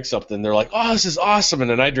somebody drinks something, they're like, oh, this is awesome,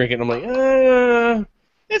 and then I drink it, and I'm like,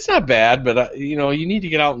 it's not bad, but you need to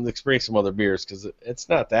get out and experience some other beers because it's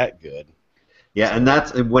not that good. Yeah, and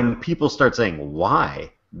that's when people start saying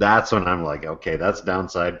why. That's when I'm like, okay, that's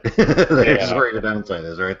downside. There's where your downside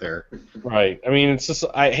is, right there. Right. I mean, it's just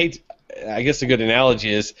I guess a good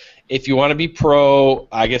analogy is if you want to be pro.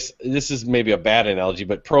 I guess this is maybe a bad analogy,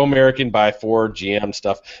 but pro-American, buy Ford, GM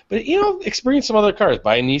stuff. But experience some other cars.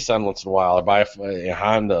 Buy a Nissan once in a while, or buy a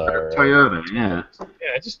Honda or Toyota. Yeah.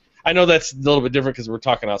 Yeah. I know that's a little bit different because we're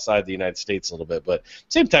talking outside the United States a little bit, but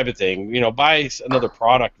same type of thing. Buy another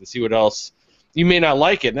product and see what else. You may not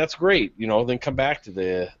like it, and that's great. Then come back to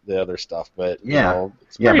the other stuff, but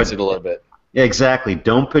experience it a little bit. Yeah, exactly.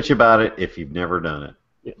 Don't bitch about it if you've never done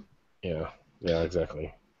it. Yeah,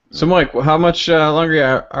 exactly. So, Mike, how much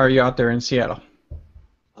longer are you out there in Seattle?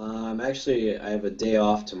 Actually, I have a day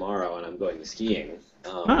off tomorrow, and I'm going skiing.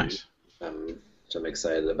 Nice. Which I'm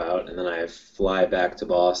excited about, and then I fly back to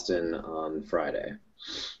Boston on Friday.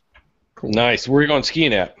 Cool. Nice. Where are you going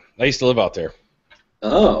skiing at? I used to live out there.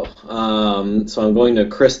 Oh, so I'm going to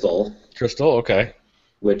Crystal. Crystal, okay.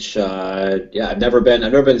 Which I've never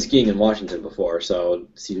been skiing in Washington before, so it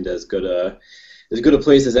seemed as good a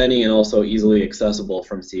place as any, and also easily accessible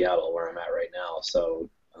from Seattle, where I'm at right now. So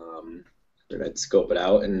figured I'd scope it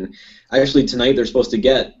out. And actually tonight they're supposed to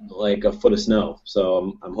get like a foot of snow,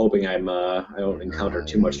 so I'm hoping I don't encounter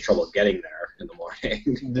too much trouble getting there in the morning.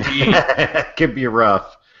 Could be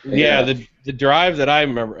rough. Yeah, the drive that I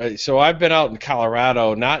remember. So I've been out in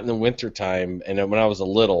Colorado, not in the wintertime, and when I was a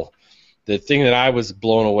little. The thing that I was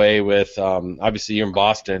blown away with, obviously you're in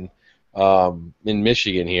Boston, in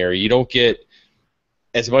Michigan here, you don't get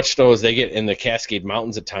as much snow as they get in the Cascade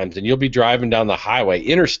Mountains at times, and you'll be driving down the highway,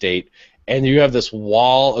 interstate, and you have this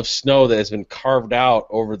wall of snow that has been carved out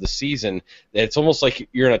over the season. That it's almost like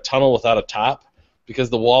you're in a tunnel without a top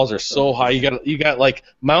because the walls are so high. You got like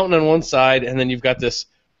mountain on one side, and then you've got this,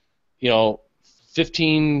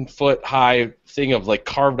 15-foot high thing of like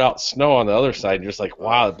carved out snow on the other side. And you're just like,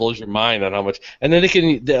 wow, it blows your mind on how much. And then they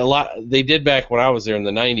did back when I was there in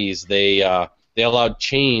the 90s. They allowed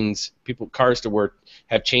cars to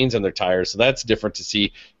have chains on their tires. So that's different to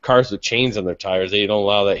see cars with chains on their tires. They don't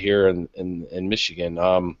allow that here in Michigan.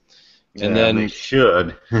 And then they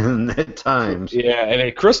should at times. Yeah, and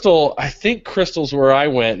at Crystal, I think Crystal's where I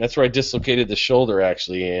went. That's where I dislocated the shoulder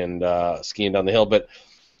actually, and skiing down the hill. But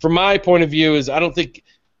from my point of view, it's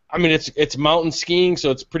mountain skiing, so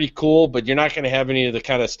it's pretty cool, but you're not going to have any of the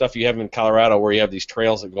kind of stuff you have in Colorado where you have these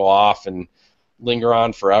trails that go off and linger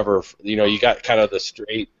on forever. You got kind of the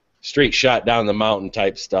straight shot down the mountain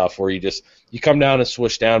type stuff where you come down and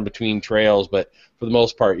swoosh down between trails, but for the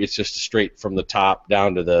most part, it's just straight from the top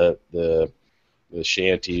down to the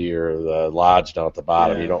shanty or the lodge down at the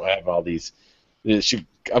bottom. Yeah. You don't have all these.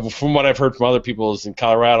 From what I've heard from other people, is in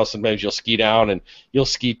Colorado sometimes you'll ski down and you'll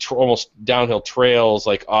ski almost downhill trails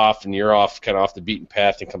like off, and you're off the beaten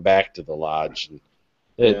path and come back to the lodge.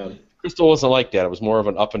 And Crystal wasn't like that. It was more of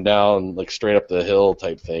an up and down, like straight up the hill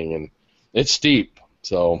type thing, and it's steep.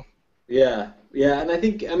 So yeah, and I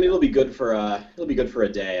think it'll be good for a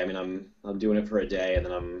day. I'm doing it for a day, and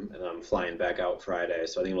then I'm flying back out Friday,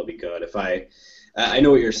 so I think it'll be good. I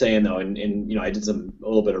know what you're saying though, and I did a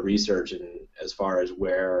little bit of research as far as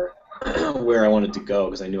where I wanted to go,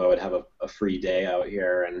 because I knew I would have a free day out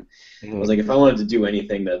here, and I was like, if I wanted to do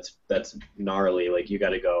anything that's gnarly, like you got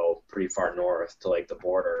to go pretty far north to like the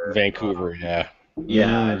border, Vancouver, and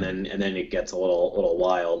then it gets a little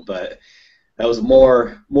wild, but that was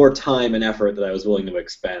more time and effort that I was willing to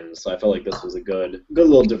expend, so I felt like this was a good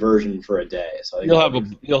little diversion for a day. So I think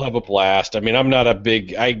you'll have a blast. I'm not a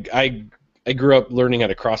big I grew up learning how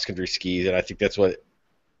to cross country ski, and I think that's what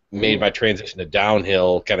made my transition to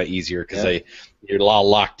downhill kind of easier, because you're a lot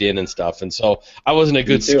locked in and stuff. And so I wasn't a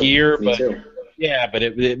good skier, but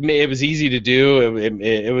it was easy to do.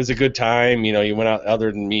 It was a good time. You went out,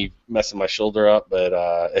 other than me messing my shoulder up, but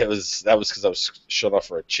that was because I was showing off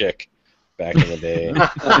for a chick back in the day.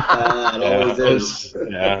 But it's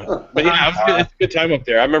a good time up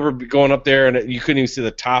there. I remember going up there and you couldn't even see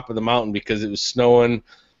the top of the mountain because it was snowing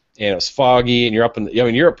and it was foggy, and you're up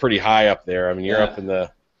you're up pretty high up there. You're up in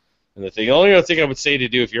the thing. The only other thing I would say to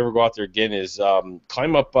do if you ever go out there again is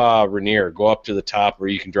climb up Rainier. Go up to the top where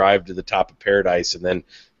you can drive to the top of Paradise, and then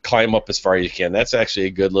climb up as far as you can. That's actually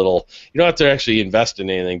a good little. You don't have to actually invest in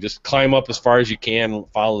anything. Just climb up as far as you can.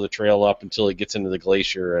 Follow the trail up until it gets into the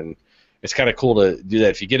glacier, and it's kind of cool to do that.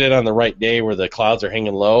 If you get it on the right day where the clouds are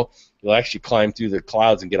hanging low, you'll actually climb through the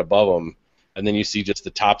clouds and get above them, and then you see just the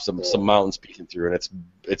tops of some mountains peeking through, and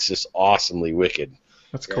it's just awesomely wicked.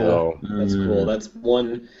 That's cool. That's cool. That's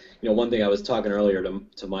one. One thing I was talking earlier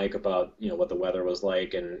to Mike about, what the weather was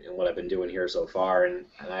like and what I've been doing here so far, and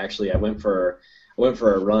I went for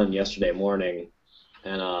a run yesterday morning,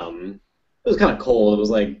 and it was kind of cold. It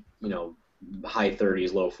was like high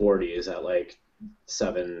 30s, low 40s at like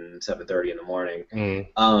 7:30 in the morning.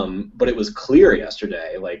 But it was clear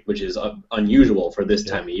yesterday, which is unusual for this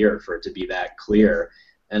time of year for it to be that clear.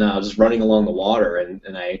 And I was just running along the water,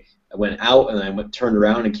 and I went out, and I turned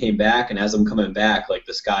around and came back, and as I'm coming back, like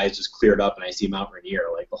the skies just cleared up, and I see Mount Rainier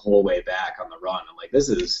like the whole way back on the run. I'm like, it's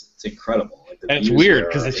incredible. Like, and it's weird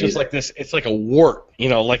because it's just like this. It's like a wart,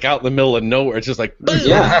 like out in the middle of nowhere. It's just like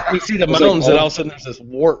you see the mountains, and all of a sudden there's this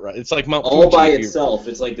wart. Right? It's like Mount all Fuji by itself.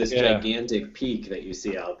 It's like this gigantic peak that you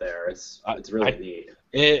see out there. It's really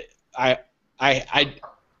neat. I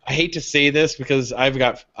hate to say this because I've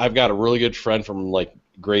got a really good friend from like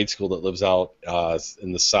grade school that lives out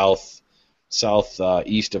in the southeast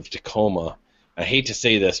of Tacoma. I hate to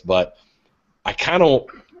say this, but I kind of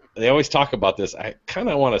they always talk about this. I kind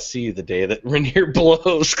of want to see the day that Rainier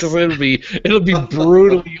blows because it'll be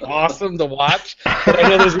brutally awesome to watch. But I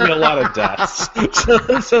know there's gonna be a lot of deaths.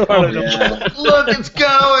 so I don't know. Look, it's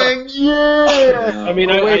going! Yeah! I mean,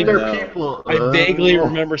 wait, there know. are people. I vaguely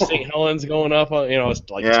remember St. Helens going up. It's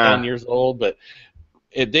like 10 years old, but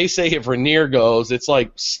they say if Rainier goes, it's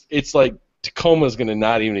like Tacoma's going to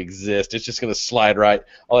not even exist. It's just going to slide right.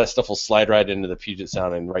 All that stuff will slide right into the Puget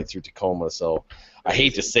Sound and right through Tacoma. So I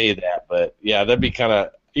hate to say that, but yeah, that'd be kind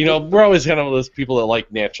of. We're always kind of those people that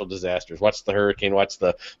like natural disasters. Watch the hurricane, watch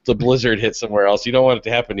the blizzard hit somewhere else. You don't want it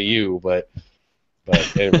to happen to you, but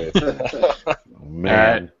anyways. Man.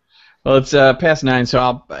 All right. Well, it's past 9,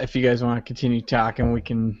 so if you guys want to continue talking,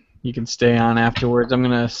 you can stay on afterwards. I'm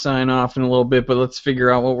gonna sign off in a little bit, but let's figure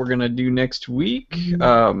out what we're gonna do next week.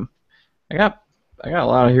 I got a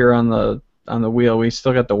lot here on the wheel. We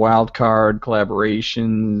still got the wild card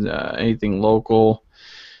collaborations, anything local,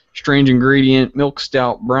 strange ingredient, milk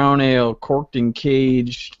stout, brown ale, corked and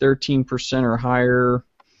caged, 13% or higher,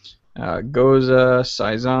 Goza,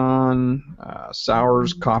 saison,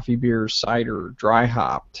 sours, coffee beer, cider, dry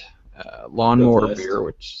hopped, lawnmower beer,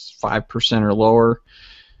 which is 5% or lower,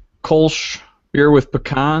 Kolsch beer with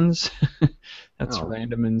pecans. That's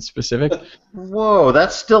random and specific. Whoa,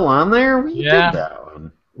 that's still on there? We did that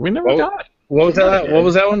one. We never got it. What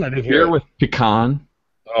was that one? I didn't hear Beer it. with pecan.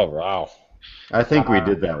 Oh, wow. I think we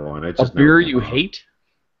did that one. It just A beer never you came out. hate.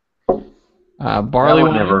 That Barley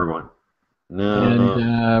one wine. never won. No.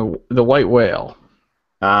 And the white whale.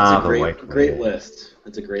 Ah, It's a great list.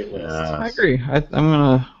 It's a great list. I agree. I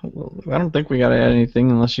don't think we got to add anything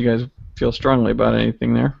unless you guys feel strongly about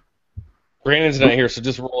anything there. Brandon's not here, so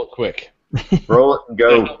just roll it quick. Roll it and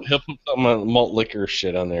go. He'll put some malt liquor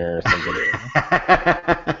shit on there or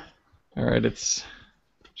something. All right,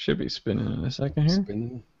 should be spinning in a second here.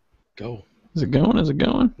 Spin, go. Is it going? Is it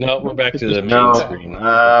going? No, we're back to the main No, screen.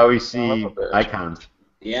 we see icons.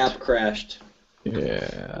 The app crashed.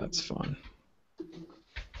 Yeah, that's fun.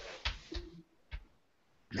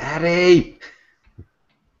 Maddie!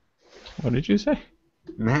 What did you say?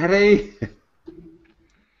 Maddie!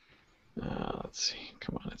 Let's see.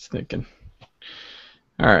 Come on, it's thinking.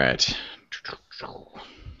 All right.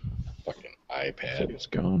 Fucking iPad. It's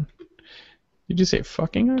going. Did you say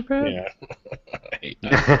fucking iPad? Yeah. I hate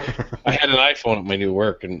that. I had an iPhone at my new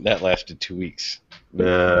work, and that lasted 2 weeks. We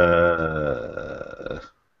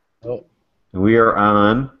are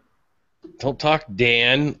on. Don't talk,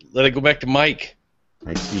 Dan. Let it go back to Mike.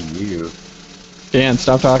 I see you. Dan,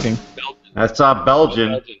 stop talking. I saw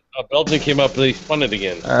Belgian. Belgian came up. They spun it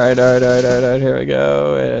again. All right. Here we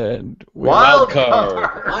go. And Wild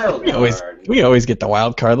card. Wild we always get the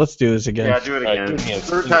wild card. Let's do this again. Yeah, do it All right, again. do it again.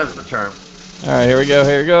 Third time's the charm. All right, here we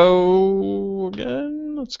go.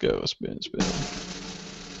 Again. Let's go. Spin.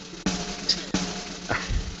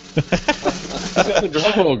 Got the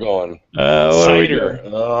drum roll going. What do we do? Cider.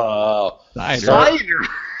 Oh. Cider.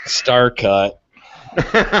 Star cut.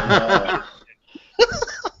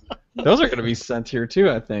 Those are going to be sent here too,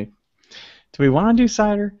 I think. Do we want to do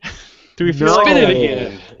cider? Do we feel No. like Spin it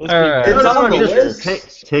again. All right. It's on the Just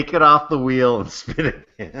list. take it off the wheel and spin it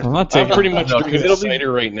in. I'm not I'm taking pretty much no, drinking it'll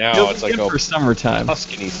cider right now. It'll It's be like good a for summertime.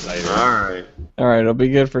 Tuscany cider. Alright. All right, it'll be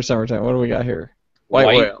good for summertime. What do we got here?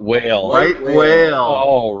 White whale. White whale.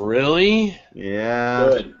 Oh, really? Yeah.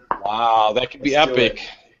 Good. Wow, that could be Let's do epic.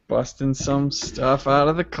 Busting some stuff out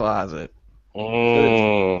of the closet.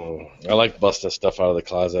 I like busting stuff out of the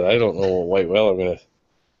closet. I don't know what white whale I'm gonna.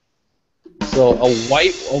 So a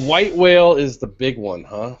white whale is the big one,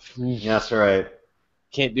 huh? That's right.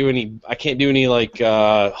 Can't do any. I can't do any like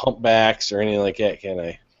humpbacks or anything like that, can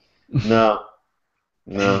I? No.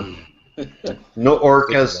 No. No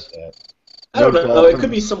orcas. I don't No know. Though it dolphins.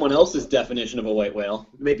 could be someone else's definition of a white whale.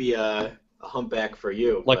 Maybe a humpback for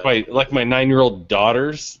you. Like but- my 9-year-old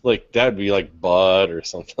daughters, like that'd be like Bud or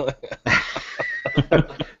something.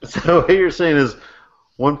 So what you're saying is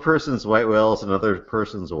one person's white whale is another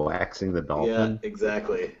person's waxing the Yeah, dolphin?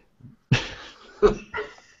 exactly. All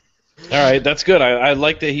right, that's good. I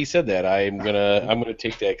like that he said that. I'm gonna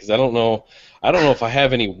take that because I don't know if I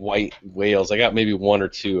have any white whales. I got maybe 1 or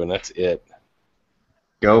 2, and that's it.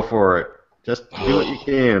 Go for it. Just do what you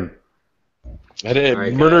can. I did. All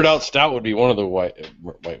right, Murdered guys. Out Stout would be one of the white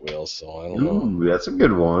whales, so I don't know. Ooh, that's a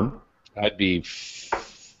good one. I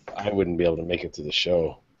wouldn't be able to make it to the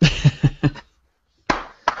show.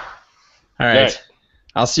 All right.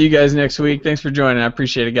 I'll see you guys next week. Thanks for joining. I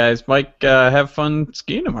appreciate it, guys. Mike, have fun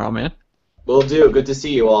skiing tomorrow, man. Will do. Good to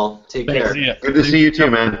see you all. Take care. See ya. Good to see you too,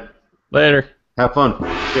 man. Later. Have fun.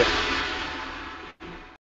 Yeah.